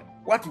kingdom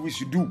what we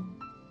should do.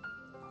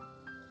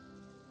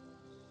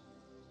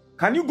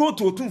 Can you go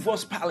to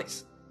Otumfo's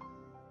palace?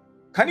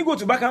 Can you go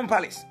to Buckingham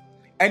Palace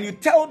and you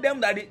tell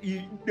them that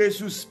they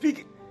should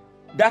speak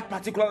that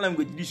particular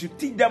language? You should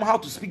teach them how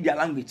to speak their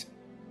language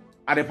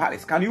at the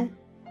palace. Can you?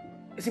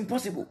 It's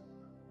impossible.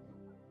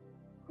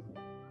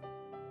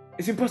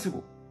 It's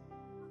impossible.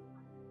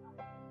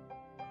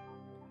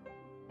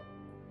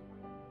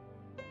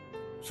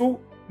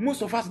 So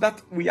most of us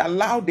that we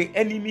allow the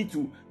enemy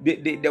to,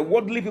 the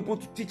worldly people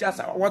to teach us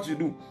what to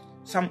do.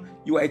 Some,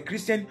 you are a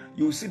Christian,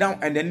 you sit down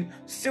and then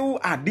still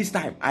at this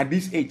time, at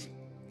this age,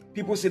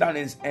 people sit down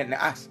and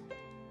ask,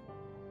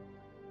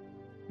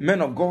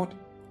 men of God,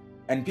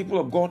 And people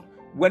of God,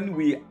 when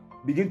we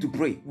begin to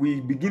pray, we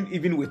begin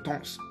even with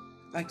tongues.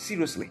 Like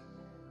seriously.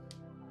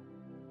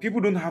 People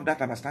don't have that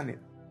understanding.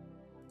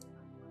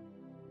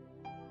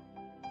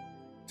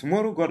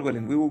 Tomorrow, God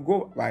willing, we will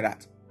go by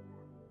that.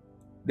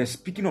 The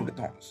speaking of the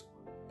tongues.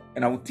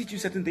 And I will teach you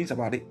certain things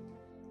about it.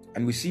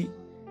 And we see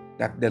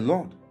that the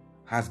Lord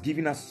has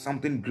given us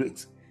something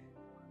great.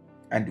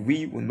 And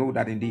we will know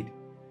that indeed.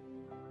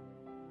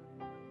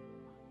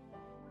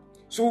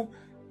 So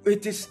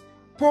it is,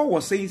 Paul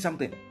was saying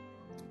something.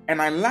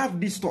 And I love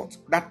this thought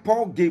that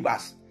Paul gave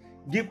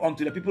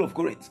unto the people of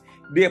Corinth.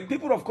 The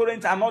people of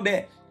Corinth are not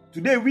there.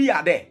 Today we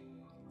are there.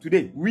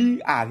 Today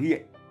we are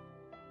here.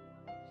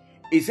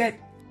 He said,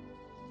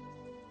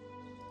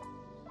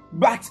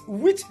 but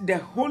which the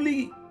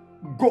Holy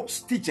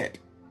Ghost teacheth,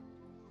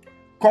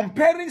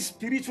 comparing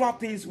spiritual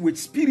things with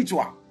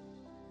spiritual.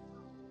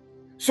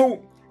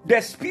 So the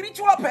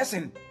spiritual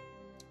person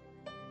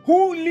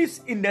who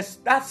lives in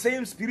that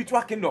same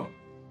spiritual kingdom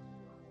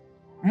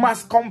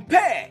must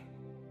compare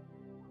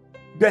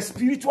the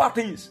spiritual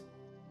things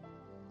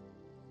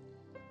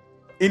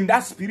in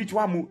that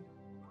spiritual mood.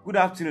 Good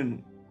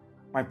afternoon,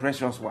 my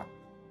precious one.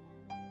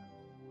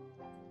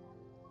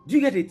 Do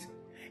you get it?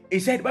 He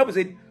said, the Bible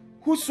said,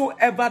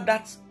 whosoever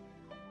that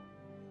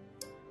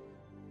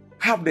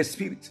have the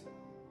spirit,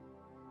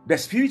 the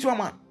spiritual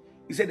man.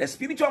 He said, the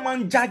spiritual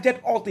man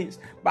judgeth all things,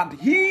 but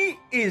he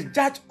is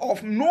judge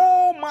of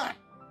no man.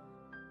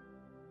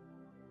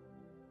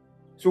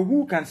 So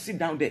who can sit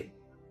down there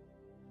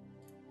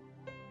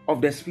of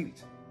the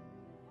spirit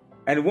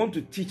and want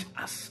to teach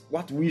us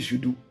what we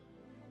should do?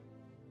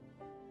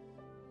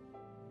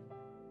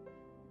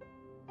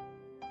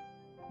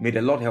 May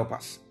the Lord help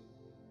us,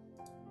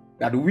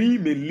 that we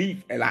may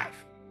live a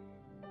life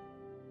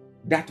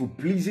that will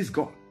pleases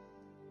God,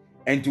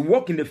 and to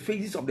walk in the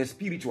phases of the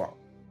spiritual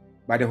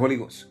by the Holy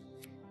Ghost.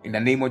 In the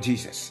name of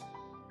Jesus.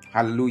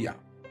 Hallelujah.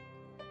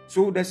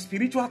 So the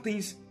spiritual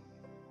things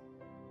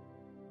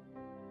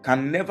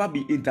can never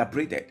be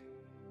interpreted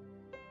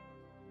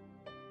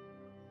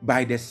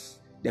by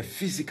the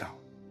physical.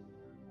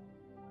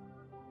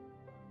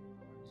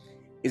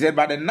 He said,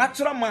 but the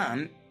natural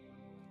man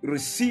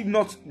receive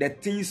not the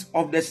things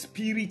of the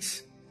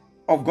Spirit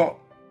of God.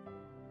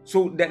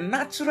 So the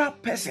natural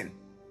person,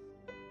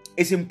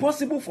 it's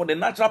impossible for the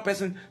natural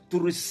person to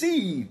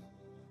receive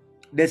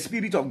the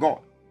Spirit of God.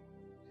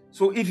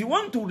 So if you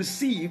want to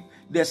receive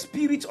the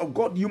Spirit of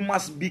God, you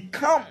must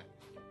become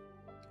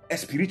a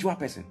spiritual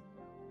person.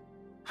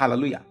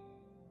 Hallelujah.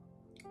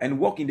 And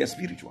walk in the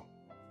spiritual,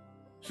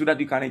 so that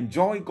you can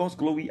enjoy God's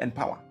glory and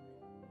power.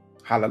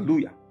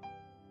 Hallelujah.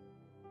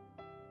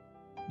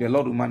 The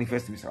Lord will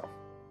manifest himself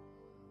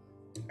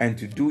and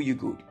to do you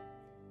good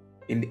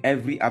in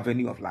every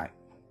avenue of life.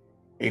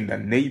 In the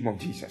name of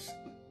Jesus.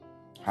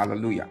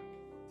 Hallelujah.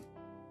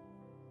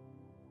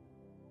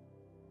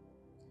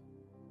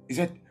 He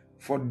said,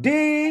 for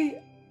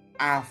they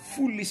are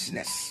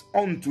foolishness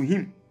unto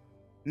him,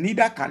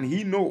 neither can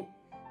he know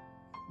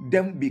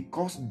them,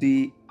 because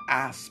they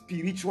are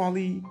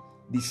spiritually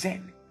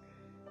discerned.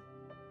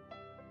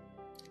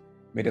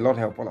 May the Lord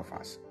help all of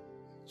us.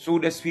 So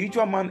the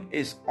spiritual man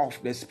is of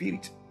the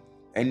spirit,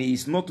 and he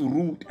is not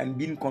ruled and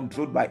being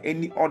controlled by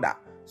any other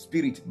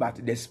spirit,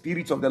 but the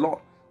spirit of the Lord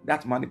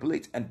that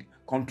manipulates and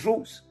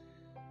controls.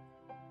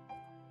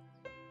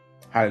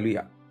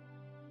 Hallelujah.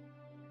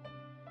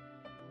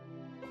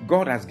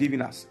 God has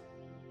given us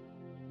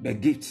the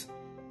gift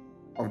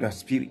of the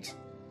Spirit.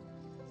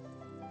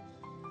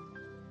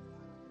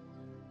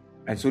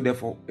 And so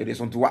therefore, it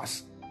is unto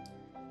us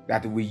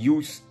that we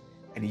use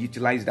and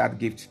utilize that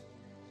gift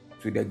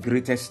to the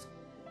greatest,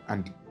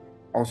 and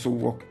also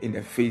walk in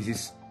the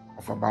phases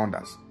of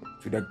abundance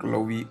to the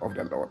glory of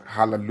the Lord.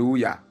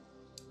 Hallelujah.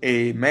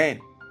 Amen.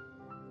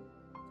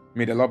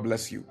 May the Lord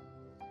bless you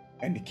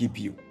and keep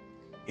you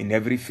in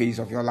every phase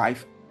of your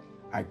life.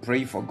 I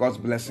pray for God's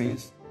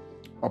blessings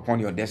upon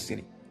your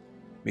destiny.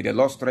 May the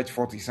Lord stretch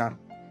forth his hand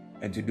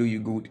and to do you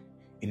good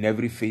in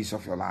every phase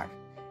of your life.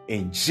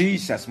 In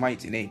Jesus'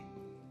 mighty name,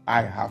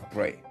 I have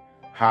prayed.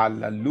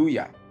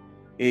 Hallelujah.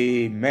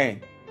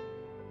 Amen.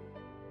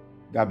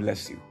 God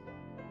bless you.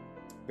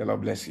 The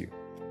Lord bless you.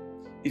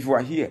 If you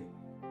are here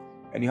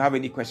and you have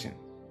any question,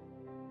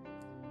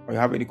 or you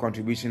have any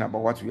contribution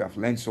about what we have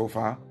learned so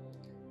far,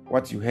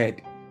 what you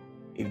heard,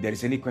 if there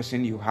is any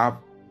question you have,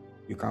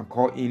 you can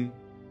call in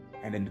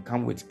and then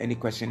come with any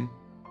question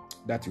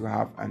that you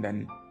have, and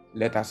then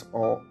let us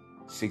all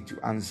seek to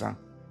answer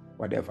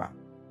whatever.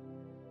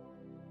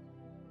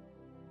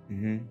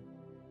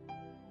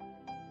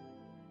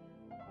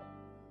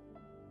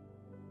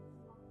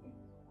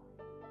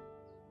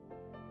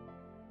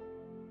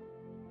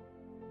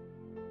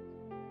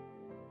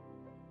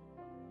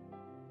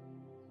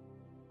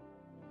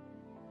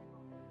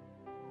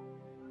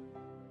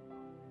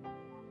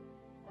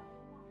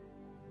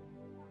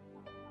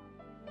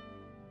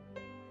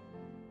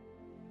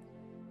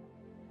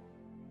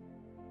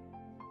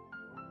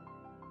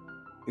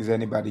 Is there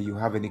anybody, you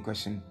have any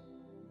question?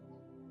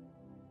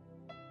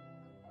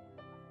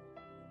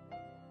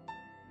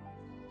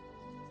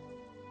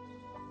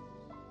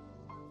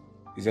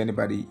 Is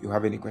anybody, you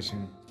have any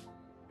question?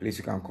 Please,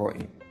 you can call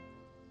in.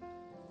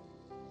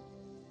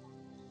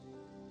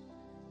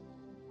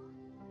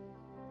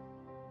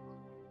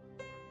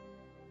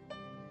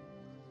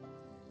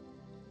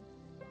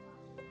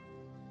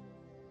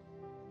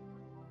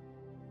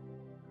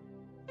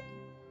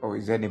 Or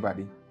is there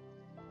anybody?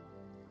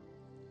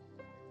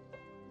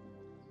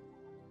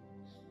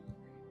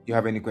 You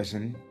have any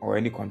question or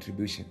any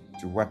contribution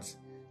to what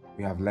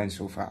we have learned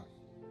so far?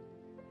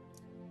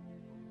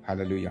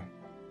 Hallelujah.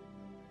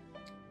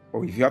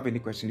 Or if you have any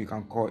question, you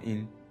can call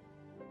in.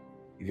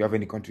 If you have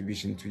any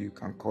contribution to, you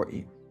can call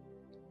in.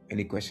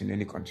 Any question,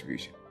 any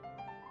contribution.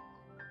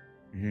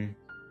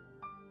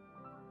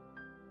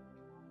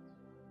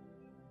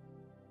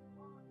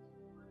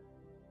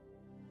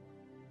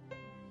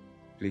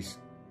 Please.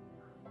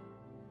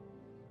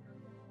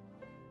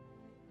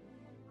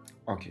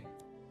 Okay.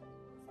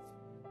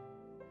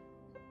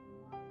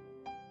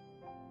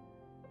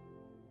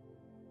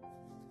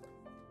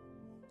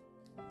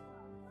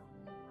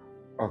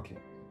 Okay.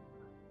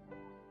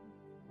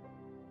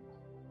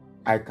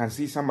 I can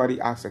see somebody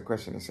asked a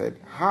question. He said,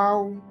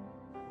 how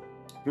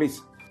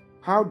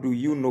do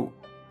you know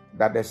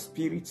that the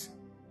Spirit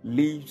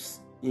lives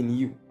in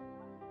you?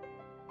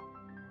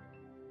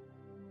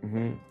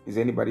 Is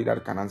anybody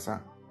that can answer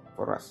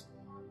for us?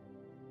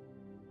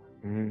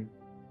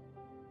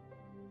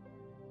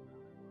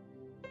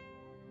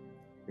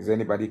 Is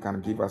anybody can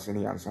give us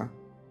any answer?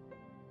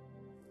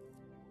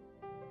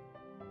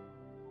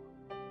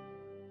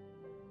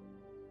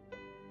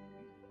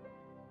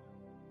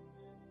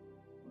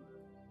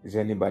 Is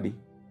anybody?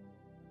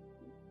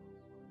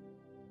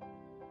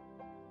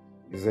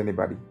 Is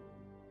anybody?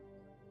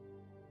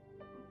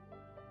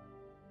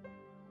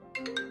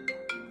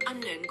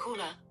 Unknown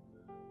caller.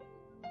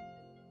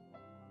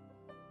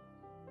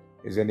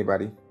 Is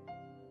anybody?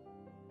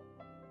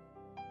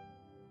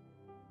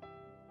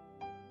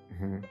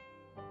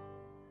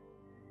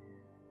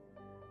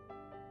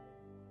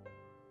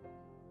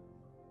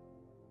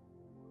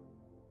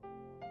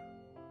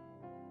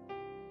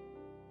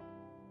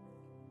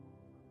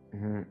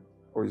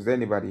 Or is there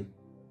anybody?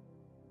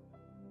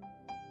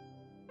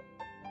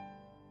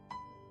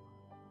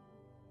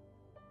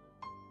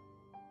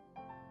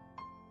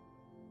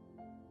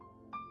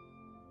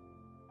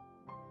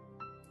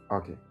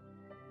 Okay.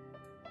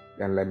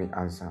 Then let me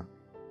answer.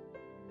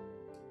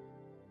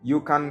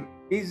 You can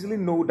easily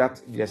know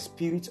that the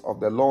Spirit of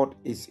the Lord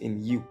is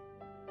in you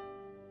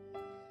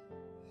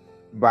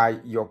by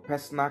your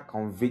personal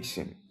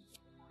conviction.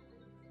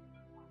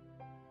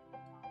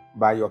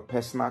 By your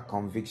personal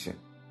conviction.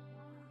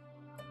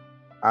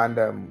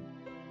 And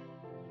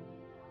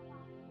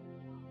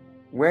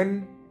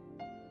when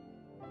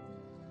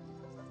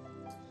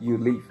you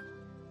live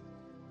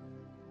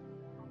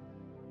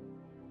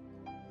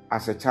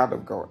as a child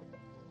of God,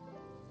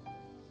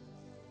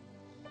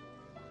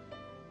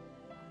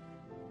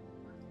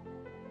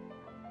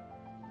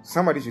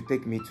 somebody should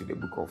take me to the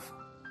book of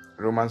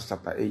Romans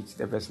chapter 8,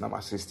 the verse number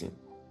 16.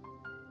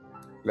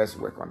 Let's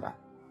work on that.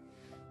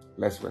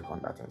 Let's work on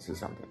that and see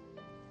something.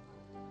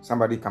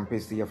 Somebody can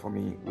paste here for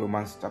me,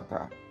 Romans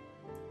chapter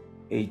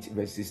 8,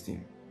 verse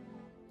 16.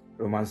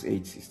 Romans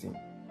 8, 16.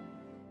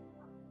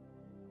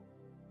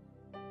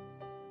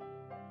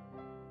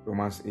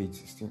 Romans 8,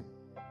 16.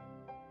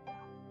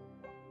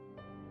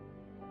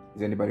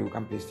 Is anybody who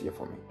can paste here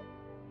for me?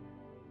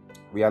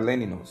 We are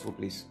learning also,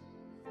 please.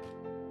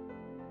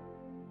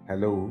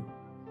 Hello?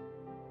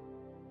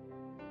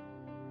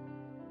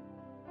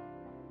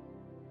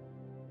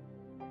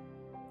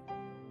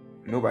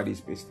 Nobody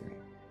is pasting me.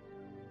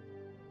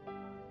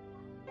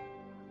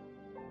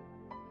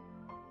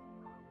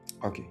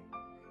 Okay.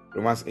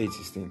 Romans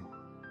 8:16.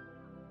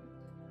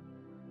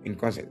 In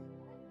concept,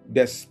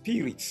 the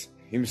Spirit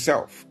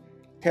Himself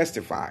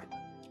testified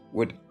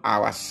with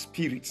our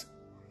spirit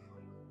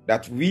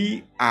that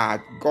we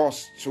are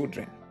God's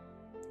children.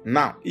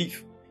 Now,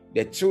 if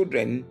the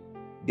children,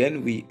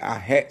 then we are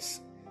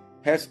heirs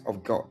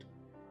of God,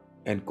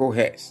 and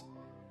co-heirs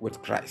with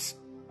Christ.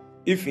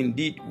 If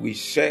indeed we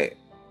share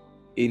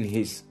in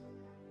His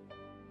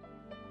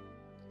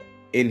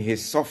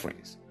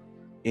sufferings,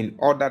 in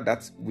order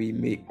that we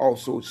may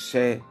also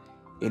share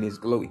in His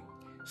glory.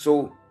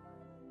 So,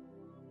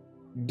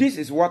 this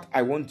is what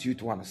I want you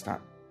to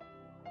understand.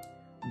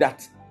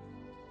 That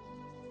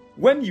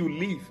when you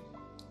live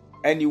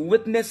and you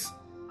witness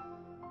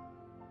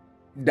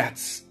that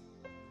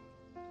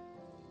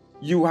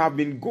you have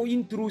been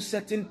going through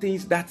certain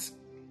things that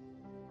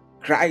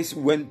Christ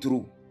went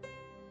through,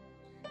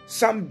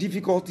 some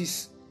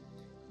difficulties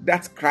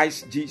that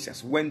Christ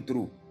Jesus went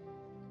through,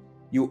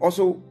 you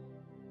also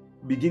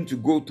begin to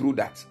go through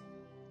that.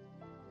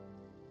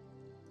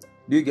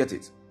 Do you get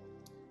it?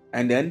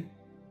 And then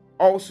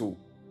also,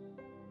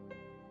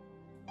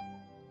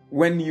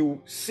 when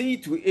you see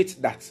to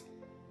it that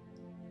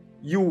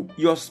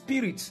your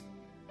spirit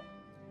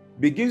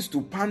begins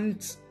to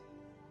pant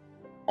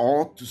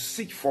or to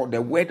seek for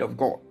the word of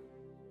God.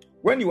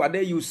 When you are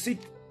there, you seek.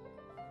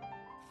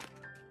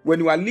 When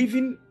you are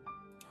living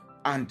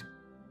and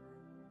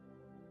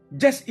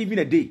just even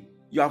a day,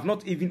 you have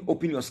not even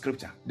opened your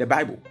scripture, the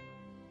Bible,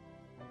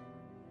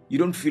 you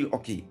don't feel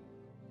okay.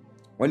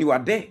 When you are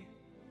there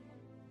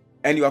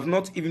and you have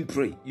not even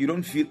prayed, you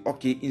don't feel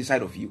okay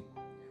inside of you.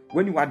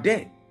 When you are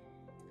there,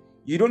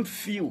 you don't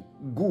feel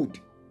good.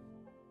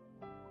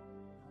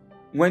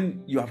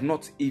 When you have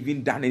not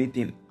even done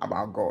anything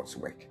about God's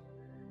work,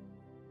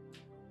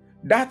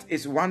 that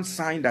is one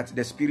sign that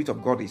the Spirit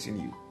of God is in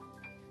you.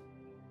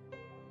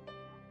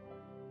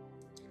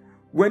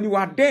 When you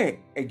are there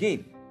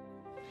again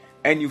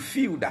and you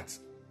feel that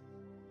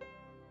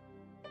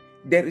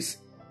there is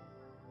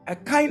a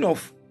kind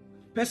of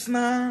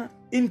personal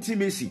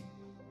intimacy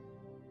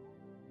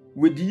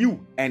with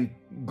you and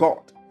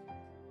God,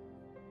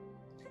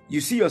 you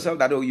see yourself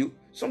that,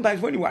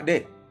 sometimes when you are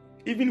there,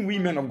 even we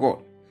men of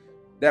God,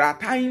 there are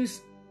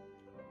times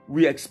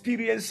we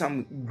experience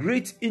some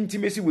great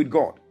intimacy with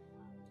God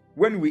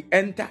when we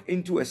enter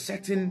into a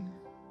certain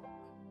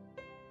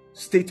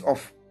state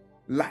of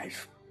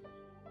life.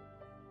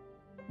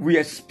 We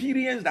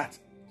experience that,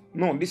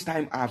 no, this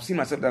time I have seen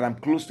myself that I'm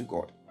close to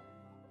God.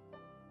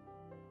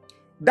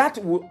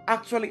 That will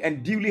actually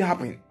and duly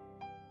happen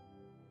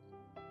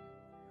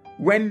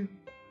when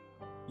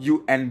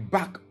you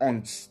embark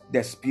on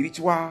the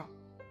spiritual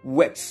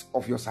works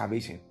of your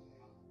salvation.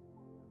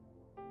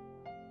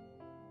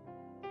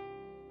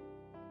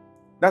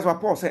 That's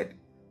what Paul said.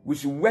 We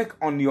should work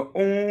on your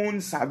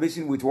own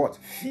salvation with what?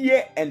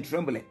 Fear and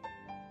trembling.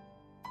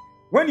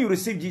 When you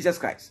receive Jesus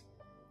Christ,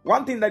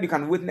 one thing that you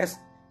can witness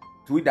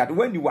to it, that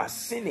when you are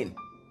sinning,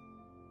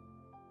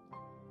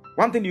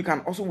 one thing you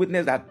can also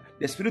witness, that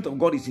the Spirit of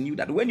God is in you,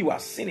 that when you are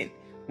sinning,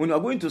 when you are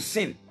going to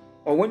sin,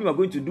 or when you are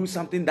going to do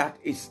something that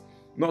is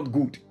not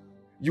good,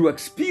 you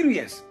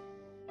experience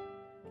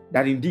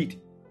that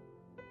indeed,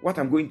 what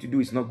I'm going to do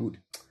is not good.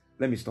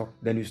 Let me stop.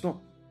 Then you stop.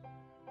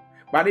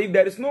 But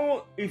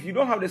if you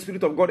don't have the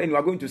Spirit of God and you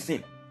are going to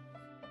sin,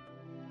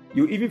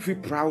 you even feel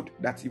proud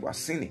that you are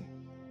sinning.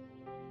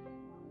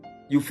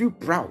 You feel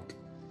proud.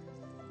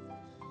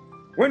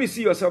 When you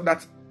see yourself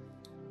that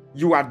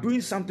you are doing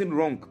something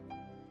wrong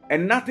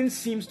and nothing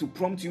seems to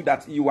prompt you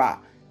that you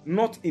are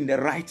not in the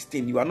right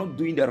thing, you are not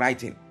doing the right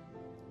thing,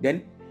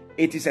 then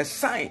it is a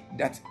sign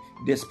that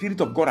the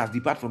Spirit of God has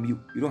departed from you.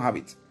 You don't have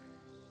it.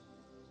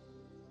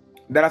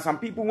 There are some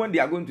people, when they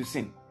are going to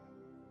sin,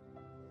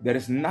 there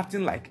is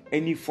nothing like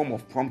any form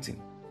of prompting.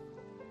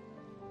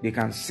 They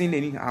can sin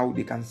anyhow.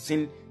 They can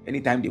sin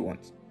anytime they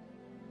want.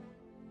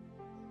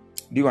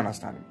 Do you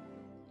understand me?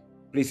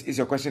 Please, is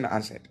your question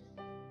answered?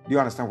 Do you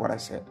understand what I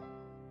said?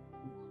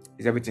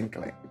 Is everything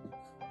clear?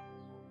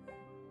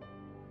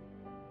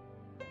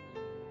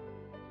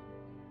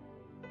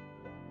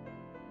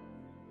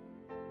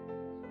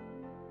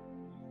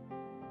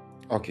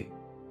 Okay.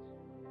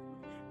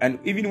 And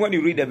even when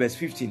you read the verse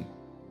 15,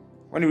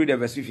 when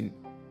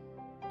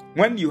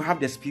you have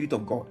the Spirit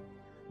of God,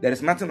 there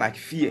is nothing like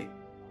fear.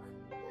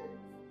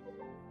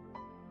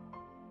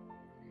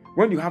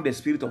 When you have the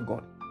Spirit of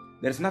God,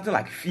 there is nothing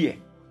like fear.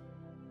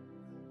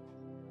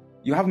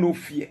 You have no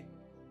fear.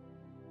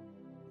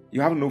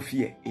 You have no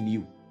fear in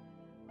you.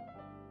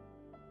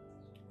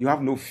 You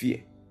have no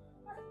fear.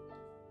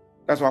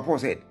 That's what Paul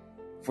said.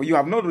 For you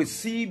have not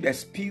received the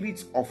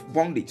spirit of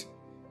bondage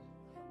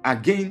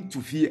again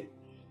to fear,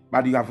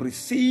 but you have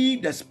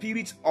received the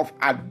spirit of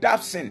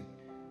adoption.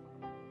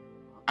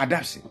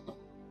 Adoption.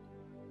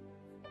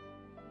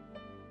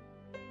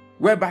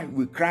 Whereby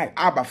we cry,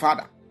 Abba,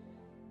 Father.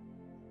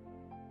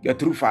 The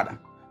true Father.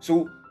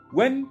 So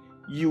when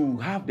you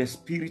have the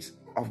Spirit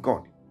of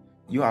God,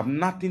 you have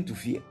nothing to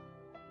fear.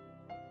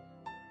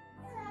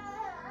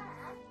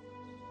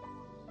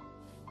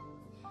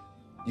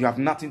 You have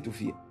nothing to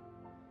fear.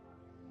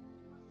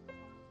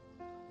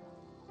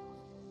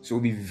 So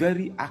be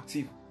very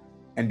active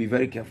and be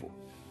very careful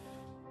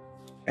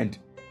and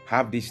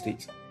have this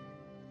state.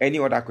 Any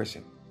other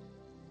question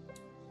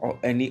or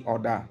any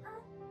other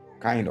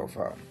kind of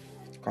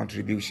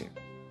contribution?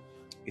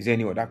 Is there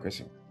any other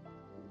question?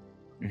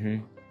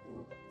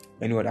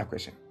 Any other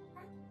question?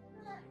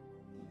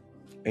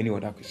 Any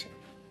other question?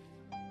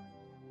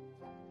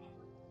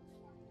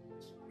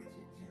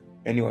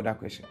 Any other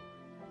question?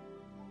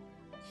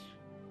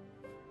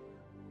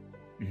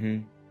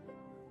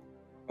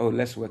 Oh,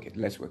 let's work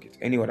it.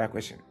 Any other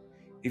question?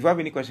 If you have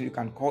any question, you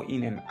can call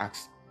in and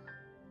ask,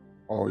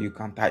 or you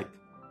can type.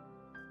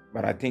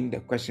 But I think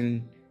the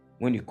question,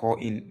 when you call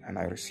in and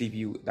I receive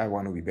you, that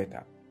one will be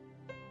better.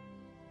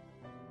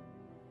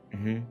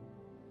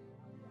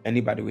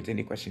 Anybody with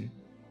any question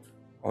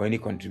or any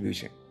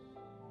contribution?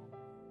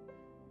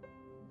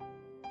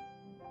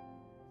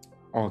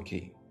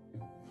 Okay.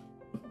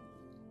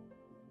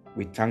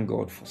 We thank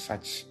God for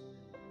such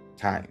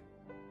time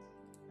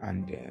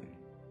and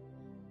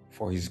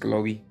for His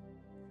glory,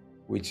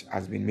 which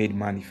has been made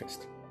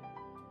manifest.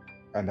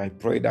 And I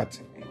pray that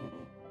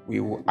we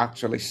will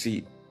actually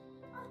see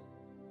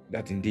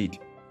that indeed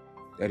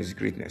there is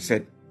greatness.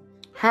 Said,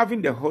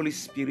 having the Holy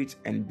Spirit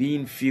and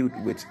being filled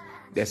with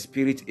the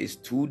Spirit is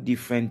two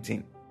different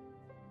things.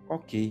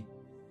 Okay.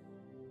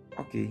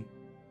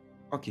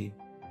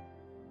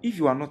 If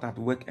you are not at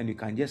work and you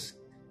can just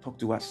talk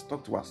to us,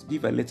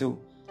 give a little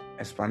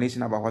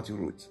explanation about what you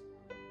wrote.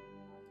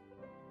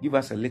 Give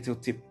us a little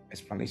tip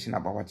explanation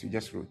about what you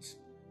just wrote.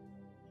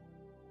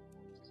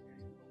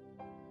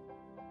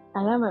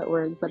 I am at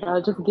work, but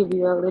I'll just give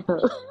you a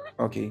little.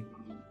 Okay.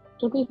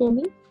 Can you hear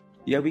me?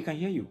 Yeah, we can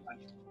hear you.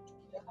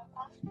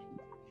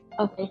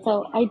 Okay,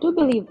 so I do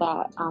believe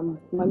that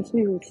once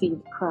we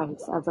receive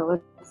Christ as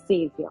our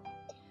Savior,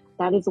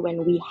 that is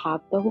when we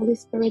have the Holy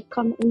Spirit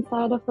come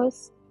inside of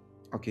us.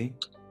 Okay.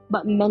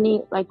 But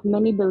many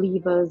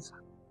believers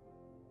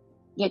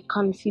get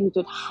confused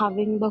with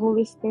having the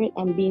Holy Spirit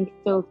and being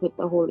filled with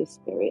the Holy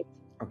Spirit.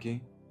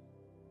 Okay.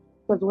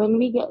 Because when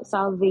we get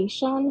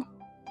salvation,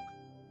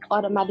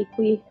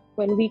 automatically,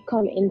 when we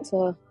come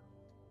into,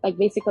 like,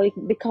 basically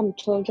become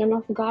children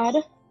of God,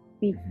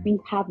 we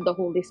have the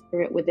Holy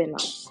Spirit within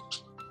us.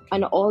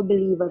 And all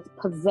believers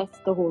possess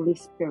the Holy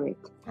Spirit.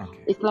 Okay.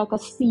 It's like a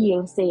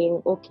seal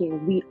saying, okay,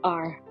 we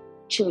are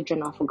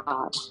children of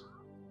God.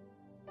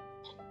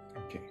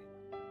 Okay.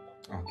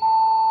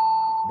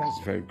 That's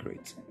very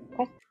great.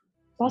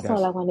 That's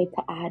all I wanted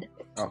to add.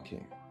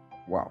 Okay.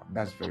 Wow,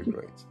 that's very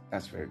great.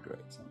 That's very great.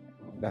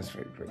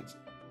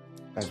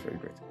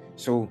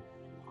 So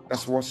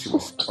that's what she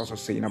was also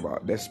saying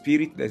about the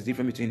Spirit. There's a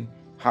difference between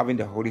having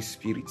the Holy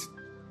Spirit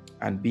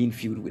and being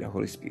filled with the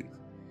Holy Spirit.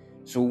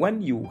 So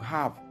when you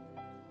have,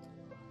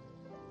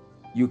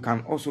 you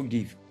can also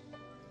give.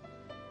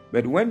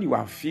 But when you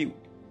are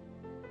filled,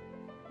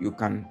 you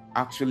can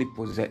actually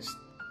possess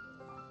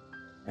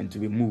and to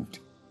be moved.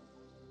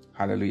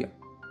 Hallelujah.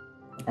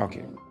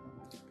 Okay.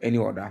 Any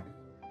other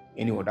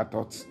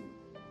thoughts?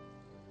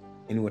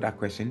 Any other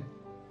question?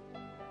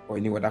 Or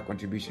any other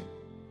contribution?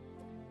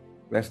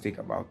 Let's take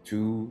about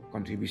 2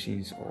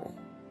 contributions or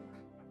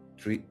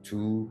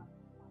 2.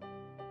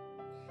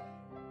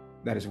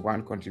 That is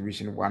 1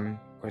 contribution, 1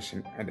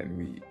 question, and then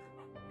we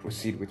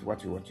proceed with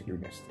what we want to do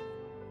next.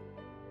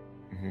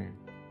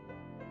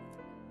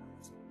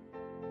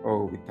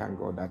 Oh, we thank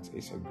God. That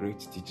is a great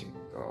teaching.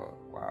 God,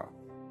 wow.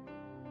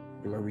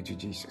 Glory to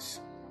Jesus.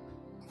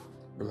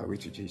 Glory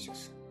to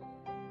Jesus.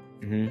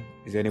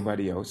 Is there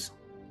anybody else?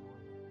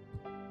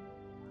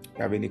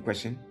 You have any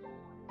question?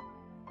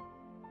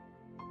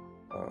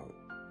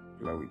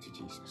 Glory to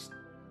Jesus.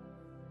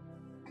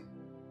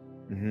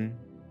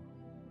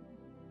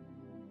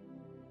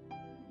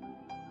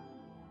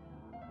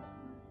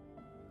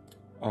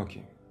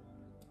 Okay.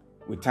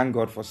 We thank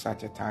God for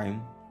such a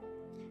time,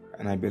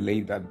 and I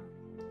believe that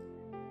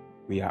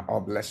we are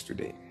all blessed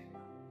today.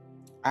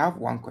 I have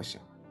one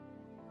question.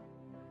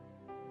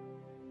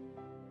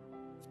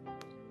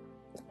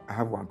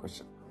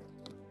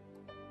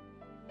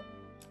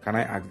 Can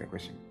I ask the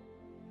question?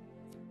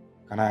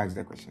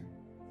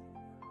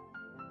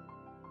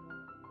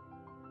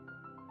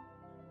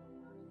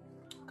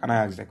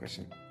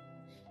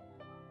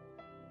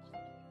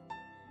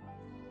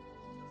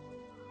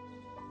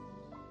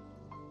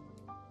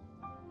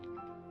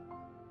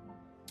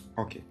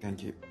 Okay,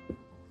 thank you.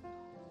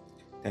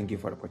 Thank you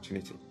for the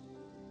opportunity.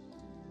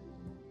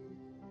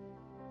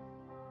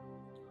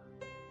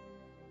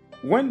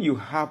 When you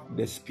have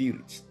the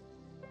Spirit,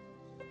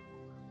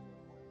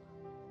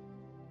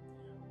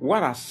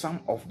 what are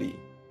some of the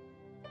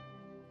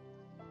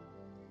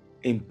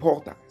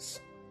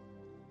importance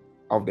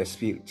of the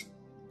Spirit?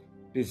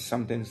 This is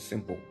something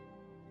simple.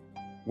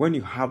 When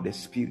you have the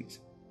Spirit,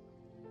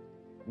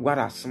 what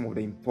are some of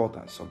the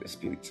importance of the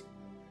Spirit?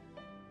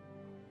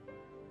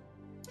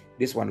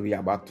 This one, we are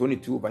about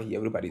 22 over here.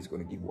 Everybody is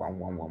going to give 1,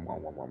 1, 1,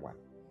 1, 1, 1, 1.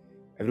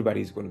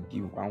 Everybody is going to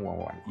give 1, 1,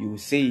 1. You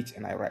say it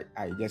and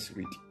I just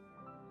read.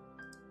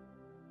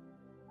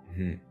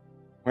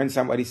 When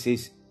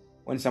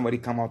somebody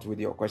come out with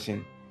your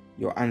question,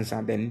 your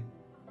answer, then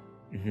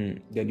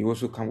you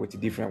also come with a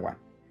different one.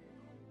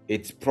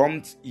 It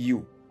prompts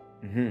you.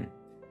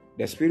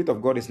 The Spirit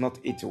of God is not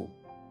it.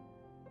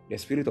 The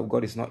Spirit of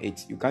God is not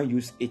it. You can't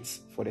use it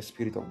for the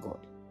Spirit of God.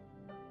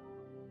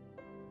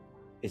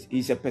 It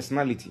is a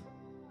personality.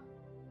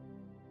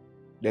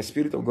 The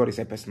Spirit of God is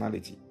a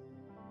personality.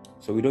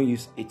 So we don't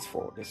use it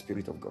for the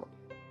Spirit of God.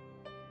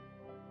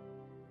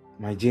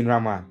 My general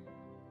man,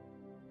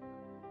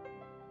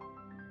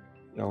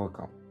 you're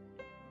welcome.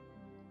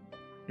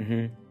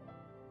 If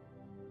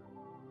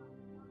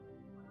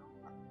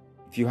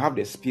you have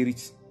the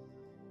Spirit,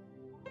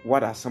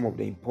 what are some of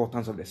the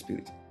importance of the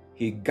Spirit?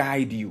 He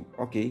guide you.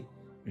 Okay.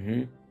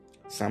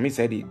 Sammy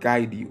said he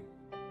guide you.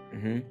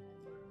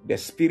 The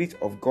Spirit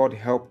of God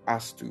help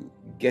us to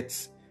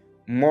get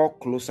more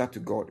closer to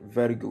God.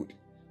 Very good.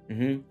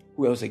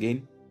 Who else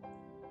again?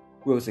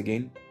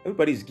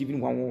 Everybody is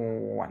giving 1, 1,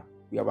 1, 1, 1.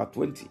 We are about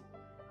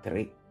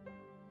 23.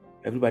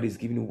 Everybody is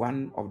giving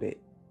one of the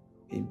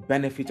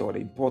benefit or the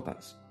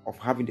importance of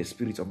having the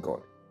Spirit of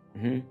God.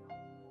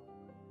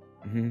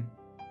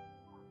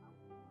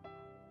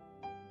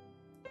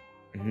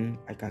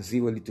 I can see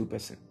only 2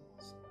 persons.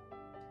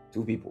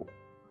 2 people.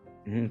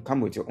 Come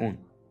with your own.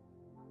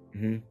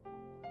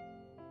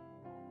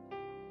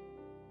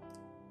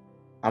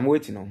 I'm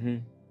waiting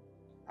on.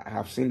 I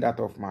have seen that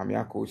of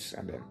Mamia Coach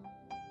and then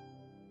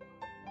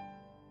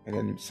And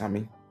then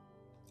Sammy,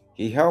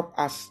 he helps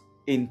us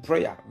in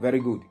prayer. Very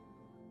good.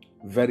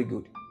 Very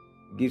good.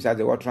 Gives us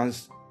the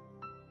utterance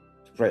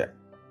to prayer.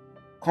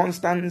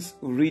 Constant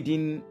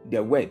reading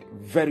the word.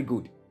 Very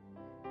good.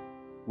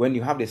 When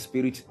you have the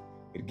Spirit,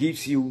 it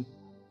gives you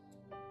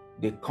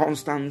the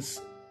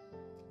constant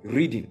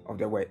reading of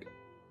the word.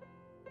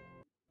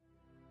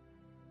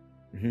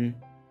 Who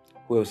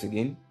else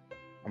again?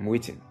 I'm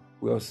waiting.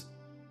 Who else?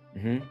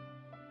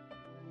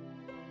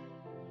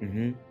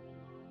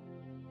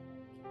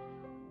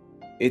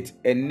 It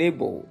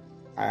enable.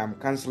 I am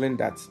canceling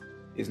that.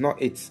 It's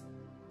not it.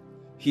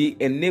 He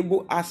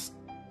enable us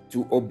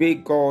to obey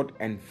God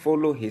and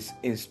follow his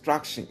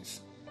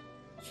instructions.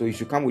 So you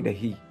should come with the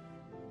he.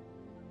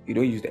 You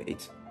don't use the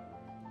it.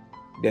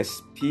 The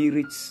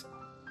Spirit's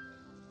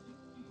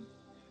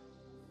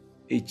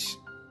each.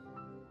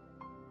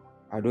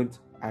 I don't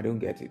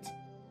get it.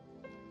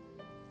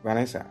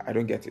 Vanessa, I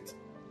don't get it.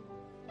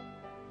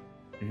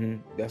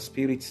 The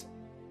Spirit's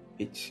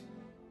each.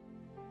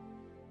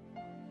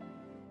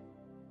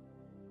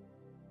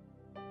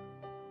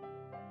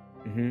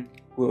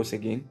 Who else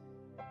again?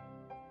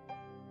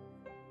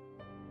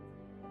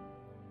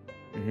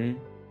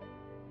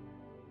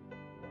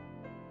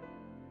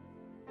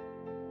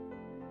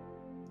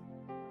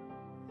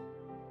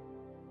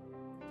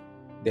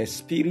 The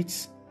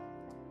Spirit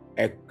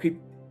equip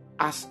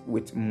us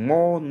with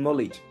more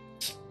knowledge.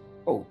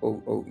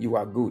 Oh, you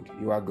are good.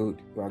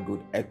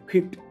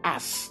 Equipped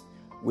us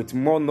with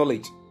more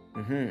knowledge.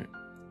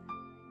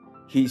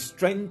 He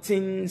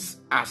strengthens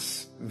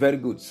us. Very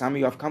good. Some of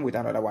you have come with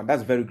another one.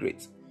 That's very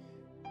great.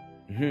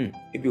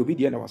 If you'll be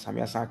the end of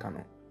Samia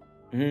Sakano.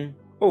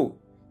 Oh,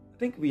 I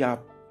think we are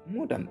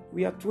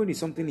 20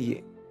 something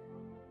here.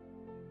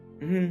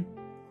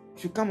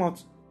 Should come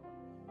out.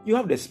 You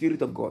have the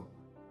Spirit of God.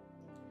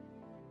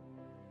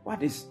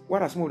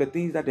 What are some of the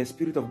things that the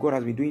Spirit of God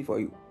has been doing for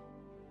you?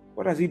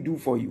 What does He do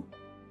for you?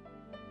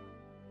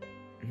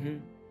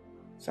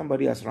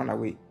 Somebody has run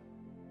away.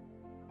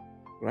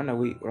 Run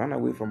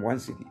away from one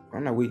city.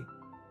 Run away.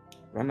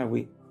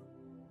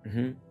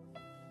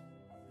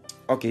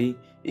 Okay,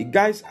 it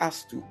guides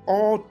us to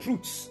all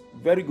truths.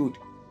 Very good.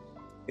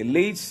 It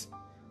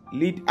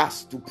lead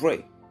us to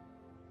pray.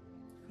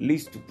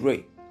 Leads to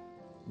pray.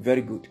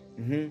 Very good.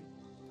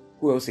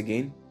 Who else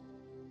again?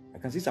 I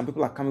can see some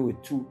people are coming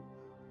with two,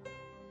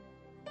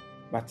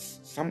 but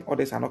some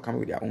others are not coming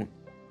with their own.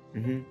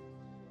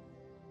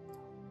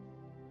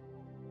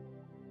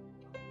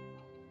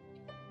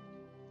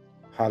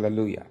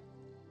 Hallelujah.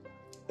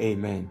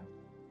 Amen.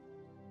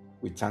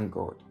 We thank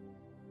God.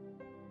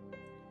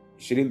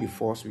 You shouldn't be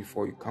forced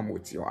before you come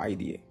with your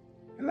idea.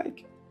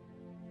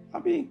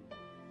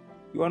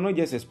 You are not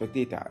just a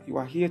spectator. We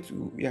are here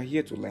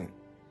to learn.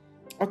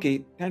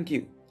 Okay, thank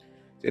you.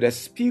 So the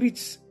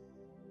Spirit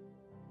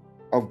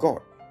of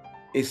God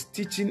is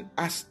teaching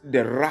us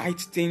the right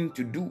thing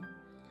to do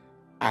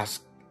as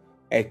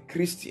a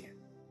Christian.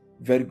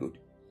 Very good.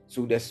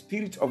 So the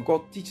Spirit of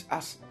God teaches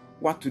us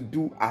what to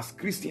do as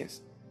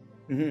Christians.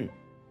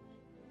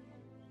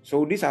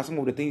 So these are some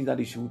of the things that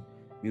you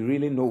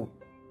really know.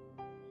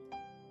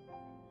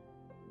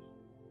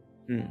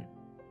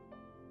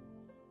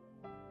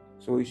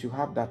 So you should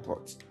have that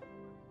thought,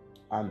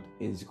 and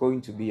it's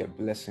going to be a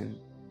blessing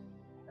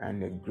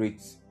and a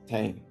great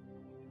thing.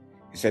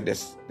 He said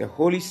this, the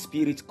Holy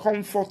Spirit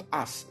comfort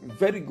us.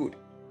 Very good.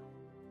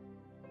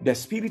 The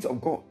Spirit of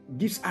God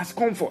gives us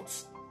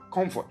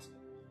comfort.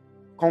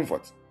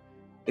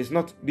 It's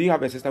not, do you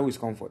have a sister who is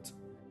comfort?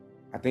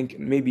 I think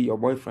maybe your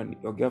boyfriend,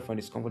 your girlfriend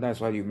is comfort. That's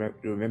why you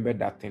remember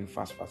that thing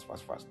fast.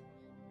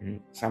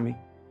 Sammy?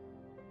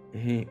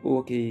 Oh,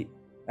 okay.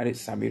 That is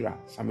Samira.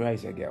 Samira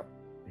is a girl.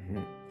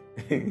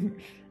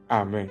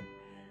 Amen.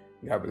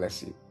 God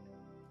bless you.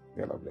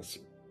 God bless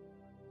you.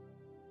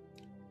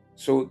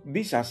 So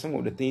these are some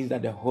of the things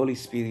that the Holy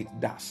Spirit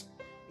does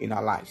in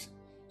our lives.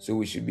 So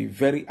we should be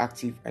very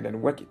active and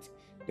then work it.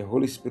 The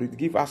Holy Spirit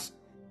gives us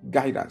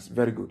guidance.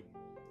 Very good.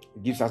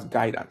 It gives us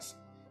guidance.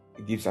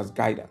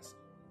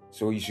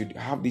 So you should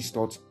have these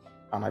thoughts,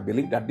 and I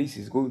believe that this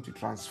is going to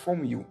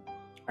transform you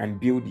and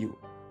build you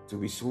to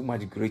be so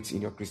much great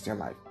in your Christian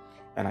life.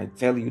 And I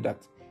tell you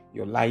that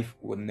your life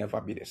will never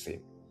be the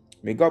same.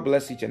 May God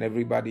bless each and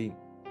everybody.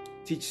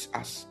 Teach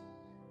us.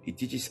 He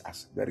teaches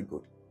us. Very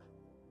good.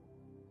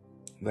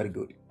 Very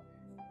good.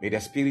 May the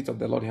Spirit of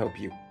the Lord help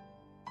you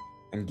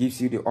and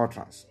gives you the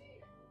utterance.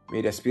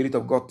 May the Spirit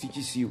of God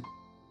teaches you.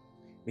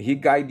 May He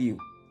guide you.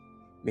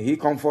 May He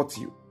comfort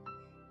you.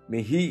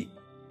 May He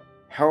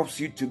helps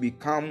you to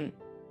become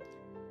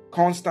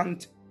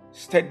constant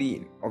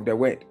studying of the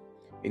word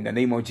in the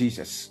name of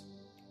Jesus.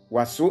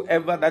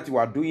 Whatsoever that you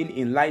are doing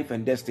in life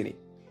and destiny,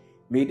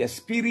 may the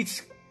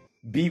Spirit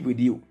be with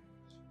you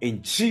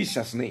in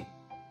Jesus' name.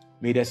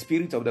 May the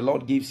Spirit of the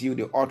Lord gives you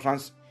the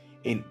utterance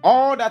in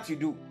all that you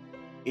do.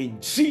 In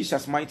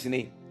Jesus' mighty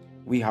name,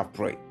 we have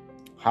prayed.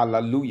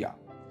 Hallelujah.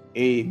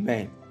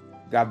 Amen.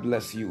 God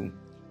bless you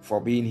for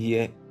being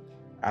here.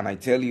 And I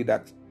tell you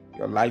that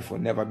your life will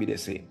never be the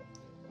same.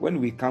 When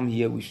we come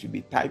here, we should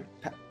be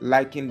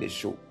liking the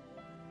show.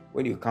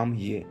 when you come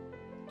here,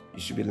 you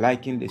should be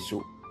liking the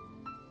show.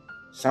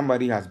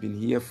 Somebody has been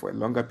here for a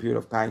longer period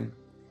of time,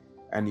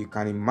 and you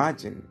can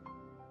imagine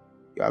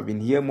you have been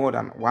here more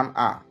than 1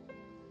 hour,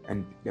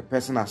 and the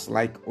person has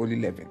liked only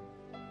 11,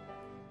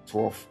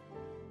 12,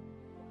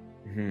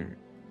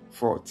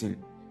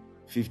 14,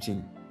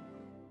 15.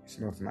 It's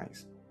not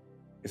nice.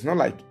 It's not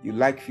like you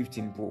like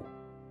 15 people,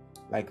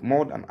 like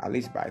more than at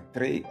least by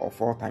 3 or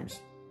 4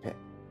 times per.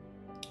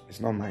 It's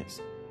not nice.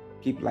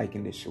 Keep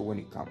liking the show when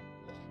you come,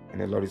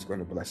 and the Lord is going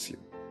to bless you.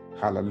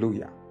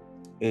 Hallelujah.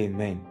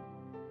 Amen.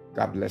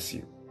 God bless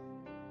you.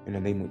 In the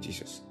name of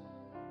Jesus.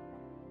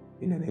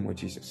 In the name of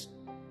Jesus.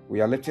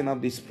 We are lifting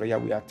up this prayer.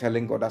 We are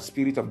telling God that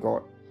Spirit of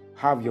God,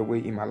 have your way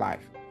in my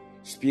life.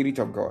 Spirit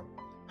of God,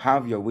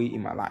 have your way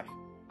in my life.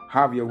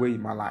 Have your way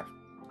in my life.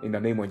 In the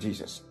name of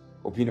Jesus.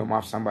 Open your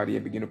mouth, somebody,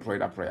 and begin to pray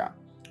that prayer.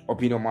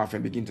 Open your mouth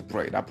and begin to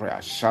pray that prayer.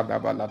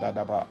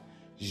 Shadabaladadaba.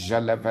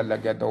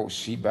 Jalevelegado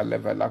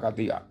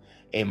shibalevelagadia.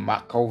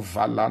 Emako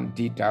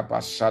valandida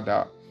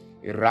basada.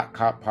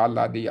 Iraka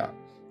paladia.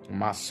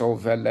 Maso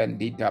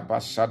velendida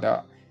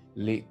basada.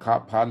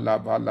 Likapala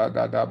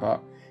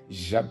baladadaba.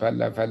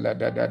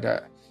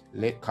 Jabeleveledadada.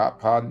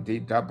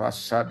 Likapandida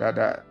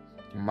basada.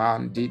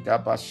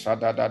 Mandida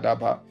basada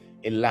dadaba.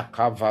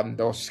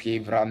 Ilakavandoski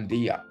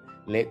vrandia.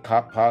 Le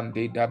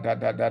kapandi da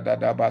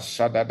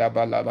basada da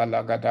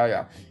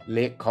balagadaya.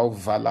 Le ko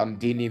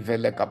valandini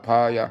vele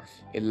kapaya.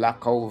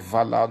 Ilako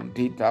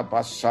valandita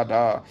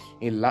basada.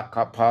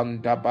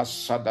 Ilakapanda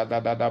basada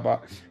da.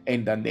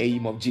 In the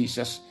name of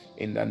Jesus.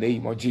 In the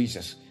name of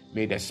Jesus.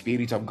 May the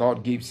Spirit of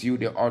God gives you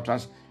the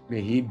utterance.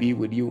 May He be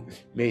with you.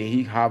 May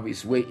He have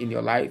His way in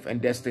your life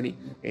and destiny.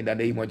 In the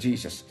name of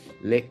Jesus.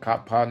 Le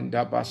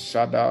kapanda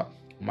basada.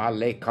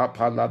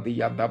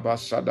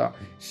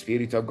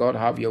 Spirit of God,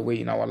 have your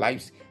way in our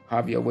lives,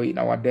 have your way in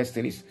our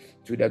destinies,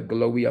 to the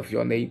glory of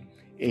your name.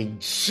 In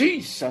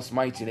Jesus'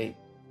 mighty name,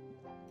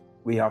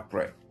 we have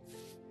prayed.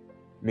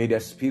 May the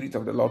Spirit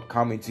of the Lord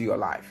come into your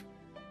life.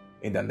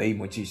 In the name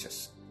of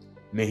Jesus.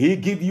 May He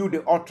give you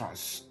the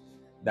utterance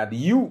that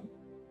you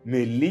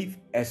may live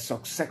a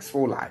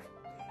successful life.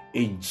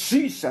 In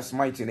Jesus'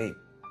 mighty name,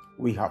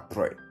 we have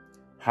prayed.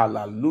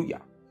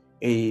 Hallelujah.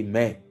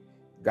 Amen.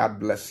 God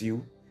bless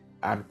you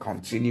and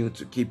continue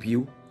to keep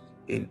you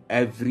in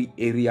every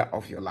area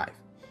of your life.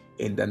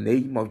 In the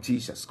name of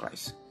Jesus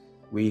Christ,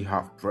 we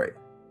have prayed.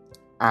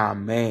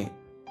 Amen.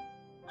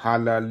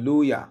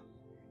 Hallelujah.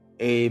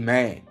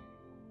 Amen.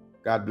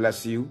 God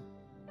bless you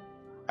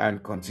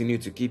and continue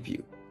to keep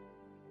you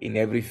in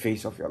every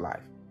phase of your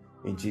life.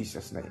 In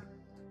Jesus' name,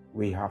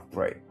 we have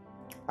prayed.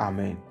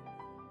 Amen.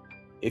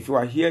 If you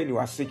are here and you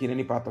are sick in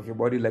any part of your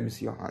body, let me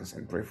see your hands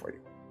and pray for you.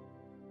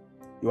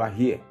 You are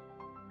here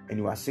and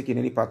you are sick in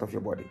any part of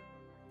your body,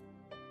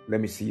 let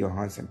me see your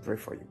hands and pray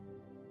for you.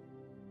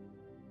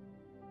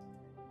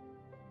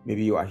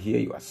 Maybe you are here,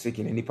 you are sick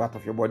in any part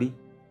of your body.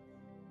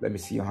 Let me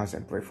see your hands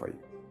and pray for you.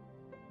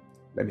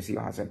 Let me see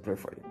your hands and pray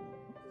for you.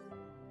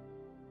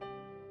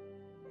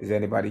 Is there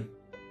anybody?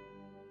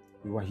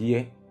 You are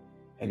here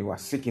and you are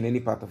sick in any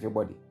part of your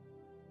body.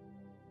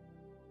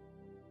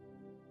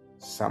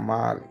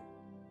 Samali.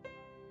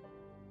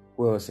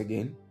 Who else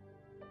again?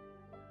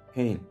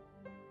 Pain.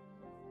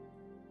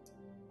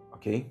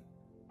 Okay.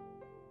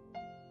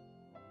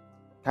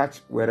 Touch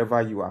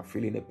wherever you are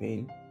feeling the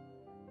pain.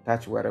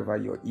 Touch wherever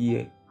your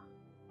ear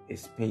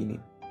is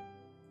paining.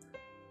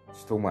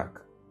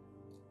 Stomach.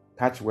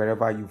 Touch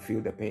wherever you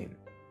feel the pain.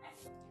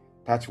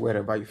 Touch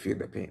wherever you feel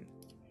the pain.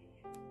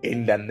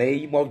 In the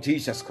name of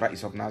Jesus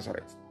Christ of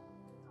Nazareth,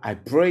 I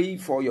pray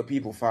for your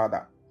people,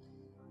 Father.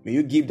 May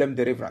you give them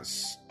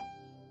deliverance.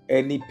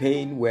 Any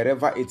pain,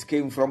 wherever it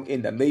came from,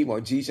 in the name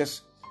of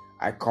Jesus,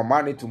 I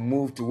command it to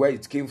move to where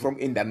it came from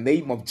in the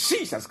name of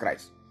Jesus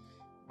Christ.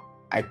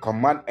 I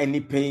command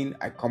any pain,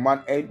 I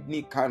command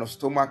any kind of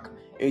stomach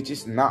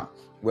aches now,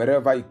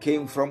 wherever it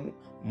came from,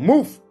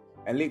 move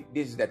and leave.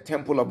 This is the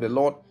temple of the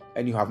Lord,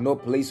 and you have no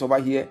place over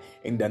here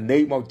in the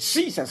name of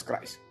Jesus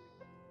Christ.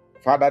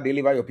 Father,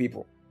 deliver your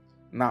people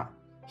now.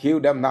 Heal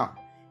them now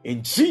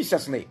in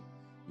Jesus' name.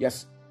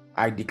 Yes,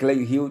 I declare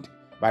you healed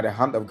by the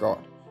hand of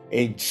God.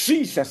 In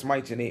Jesus'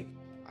 mighty name,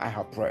 I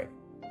have prayed.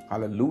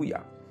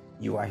 Hallelujah.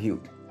 You are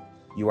healed.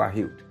 You are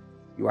healed.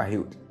 You are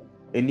healed.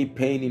 Any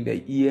pain in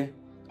the ear,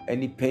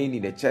 any pain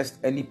in the chest,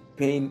 any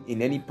pain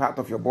in any part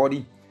of your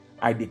body,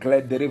 I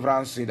declare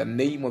deliverance in the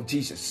name of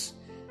Jesus.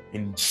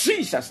 In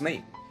Jesus'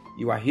 name,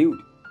 you are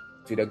healed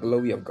to the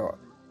glory of God.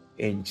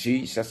 In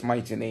Jesus'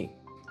 mighty name,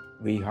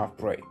 we have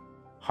prayed.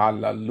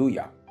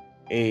 Hallelujah.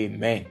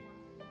 Amen.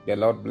 The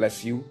Lord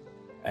bless you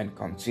and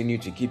continue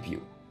to keep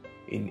you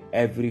in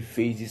every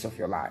phases of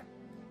your life.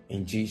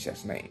 In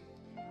Jesus' name,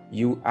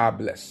 you are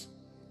blessed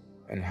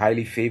and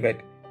highly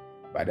favored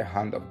by the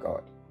hand of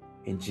God.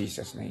 In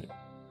Jesus' name,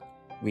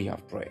 we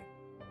have prayed.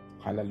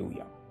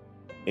 Hallelujah.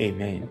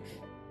 Amen.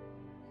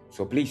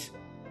 So please,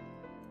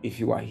 if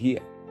you are here,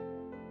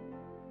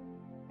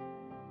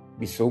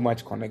 be so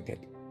much connected.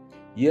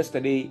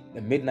 Yesterday,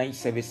 the midnight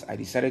service, I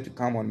decided to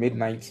come on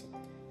midnight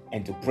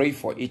and to pray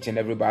for each and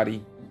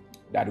everybody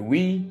that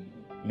we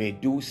may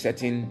do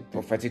certain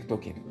prophetic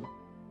token.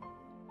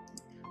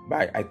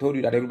 But I told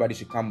you that everybody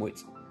should come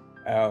with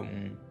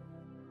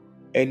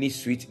any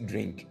sweet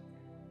drink.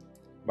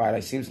 But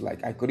it seems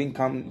like I couldn't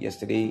come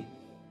yesterday,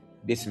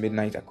 this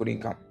midnight, I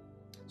couldn't come.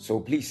 So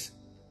please,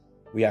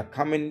 we are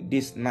coming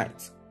this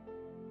night.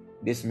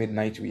 This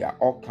midnight, we are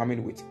all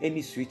coming with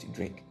any sweet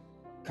drink.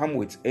 Come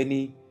with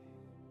any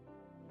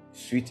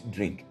sweet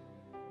drink.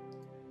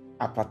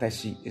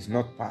 Apatashi is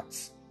not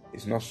parts,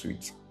 it's not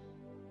sweet.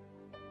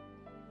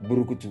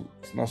 Burukutu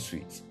is not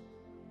sweet.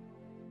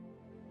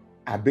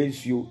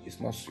 Abensio is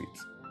not sweet.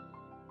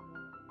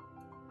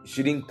 You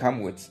shouldn't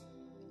come with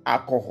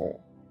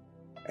alcohol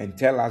and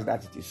tell us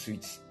that it is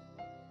sweet.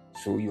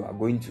 So you are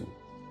going to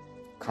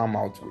come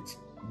out with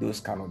those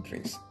kind of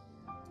drinks.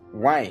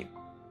 Wine,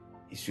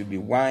 it should be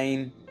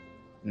wine,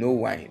 no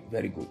wine,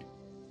 very good.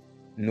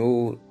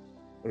 No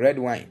red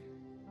wine.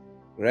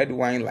 Red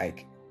wine,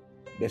 like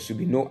there should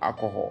be no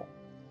alcohol.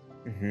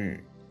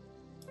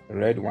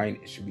 Red wine,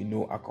 it should be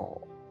no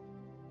alcohol.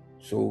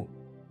 So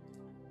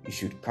you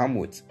should come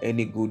with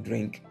any good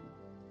drink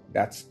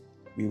that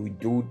we will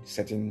do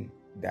certain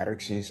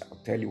directions. I'll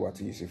tell you what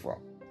to use it for.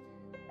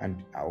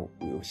 And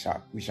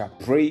we shall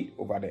pray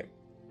over them.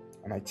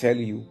 And I tell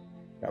you,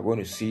 you are going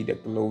to see the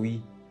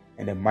glory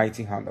and the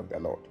mighty hand of the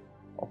Lord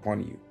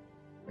upon you.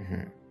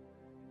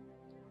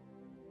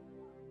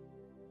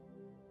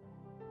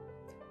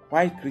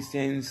 Why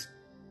Christians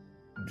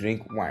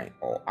drink wine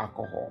or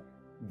alcohol?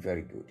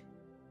 Very good.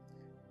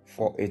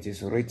 For it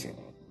is written,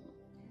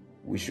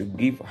 we should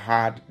give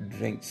hard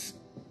drinks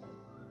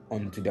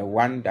unto the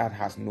one that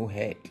has no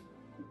head.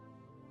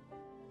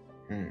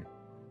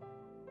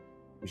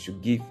 We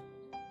should give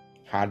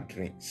hard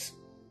drinks.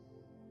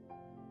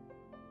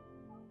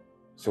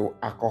 So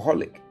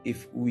alcoholic,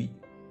 if we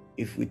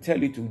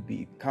tell you to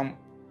become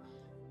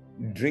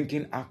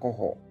drinking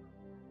alcohol,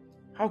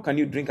 how can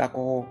you drink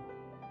alcohol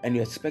and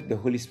you expect the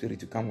Holy Spirit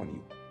to come on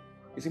you?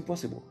 It's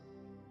impossible.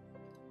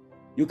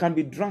 You can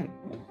be drunk,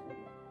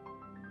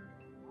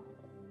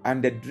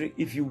 and the drink,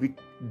 if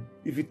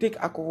you take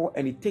alcohol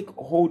and it take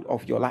hold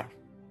of your life,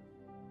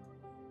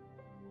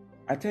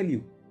 I tell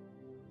you,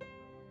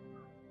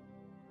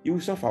 you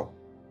will suffer.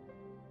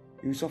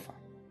 You will suffer.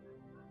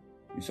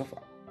 You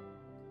suffer.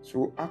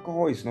 So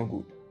alcohol is not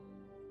good.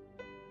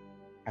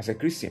 As a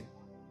Christian,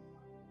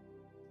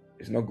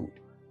 it's not good.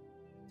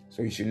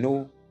 So you should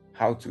know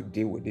how to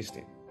deal with this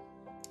thing.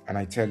 And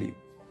I tell you,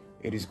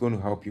 it is going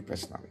to help you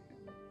personally.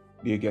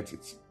 Do you get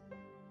it?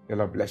 The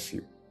Lord bless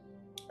you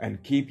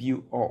and keep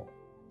you all.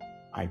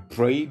 I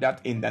pray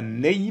that in the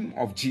name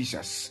of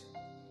Jesus,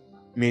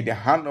 may the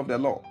hand of the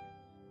Lord,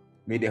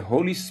 may the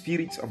Holy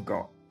Spirit of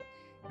God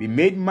be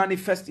made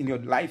manifest in your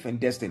life and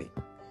destiny.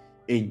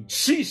 In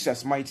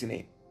Jesus' mighty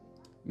name,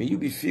 may you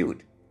be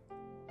filled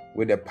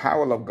with the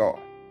power of God.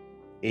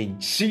 In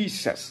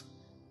Jesus'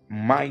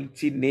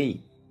 mighty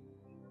name,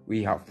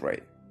 we have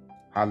prayed.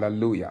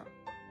 Hallelujah.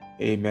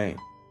 Amen.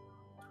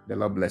 The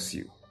Lord bless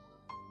you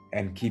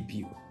and keep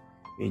you.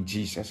 In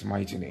Jesus'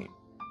 mighty name,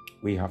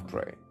 we have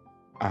prayed.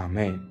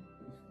 Amen.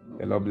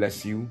 The Lord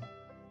bless you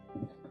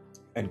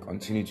and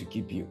continue to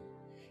keep you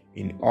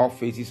in all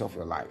phases of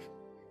your life.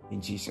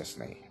 In Jesus'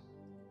 name.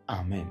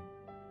 Amen.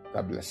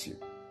 God bless you.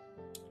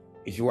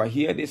 If you are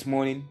here this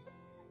morning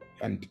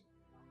and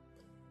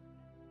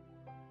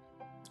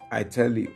I tell you,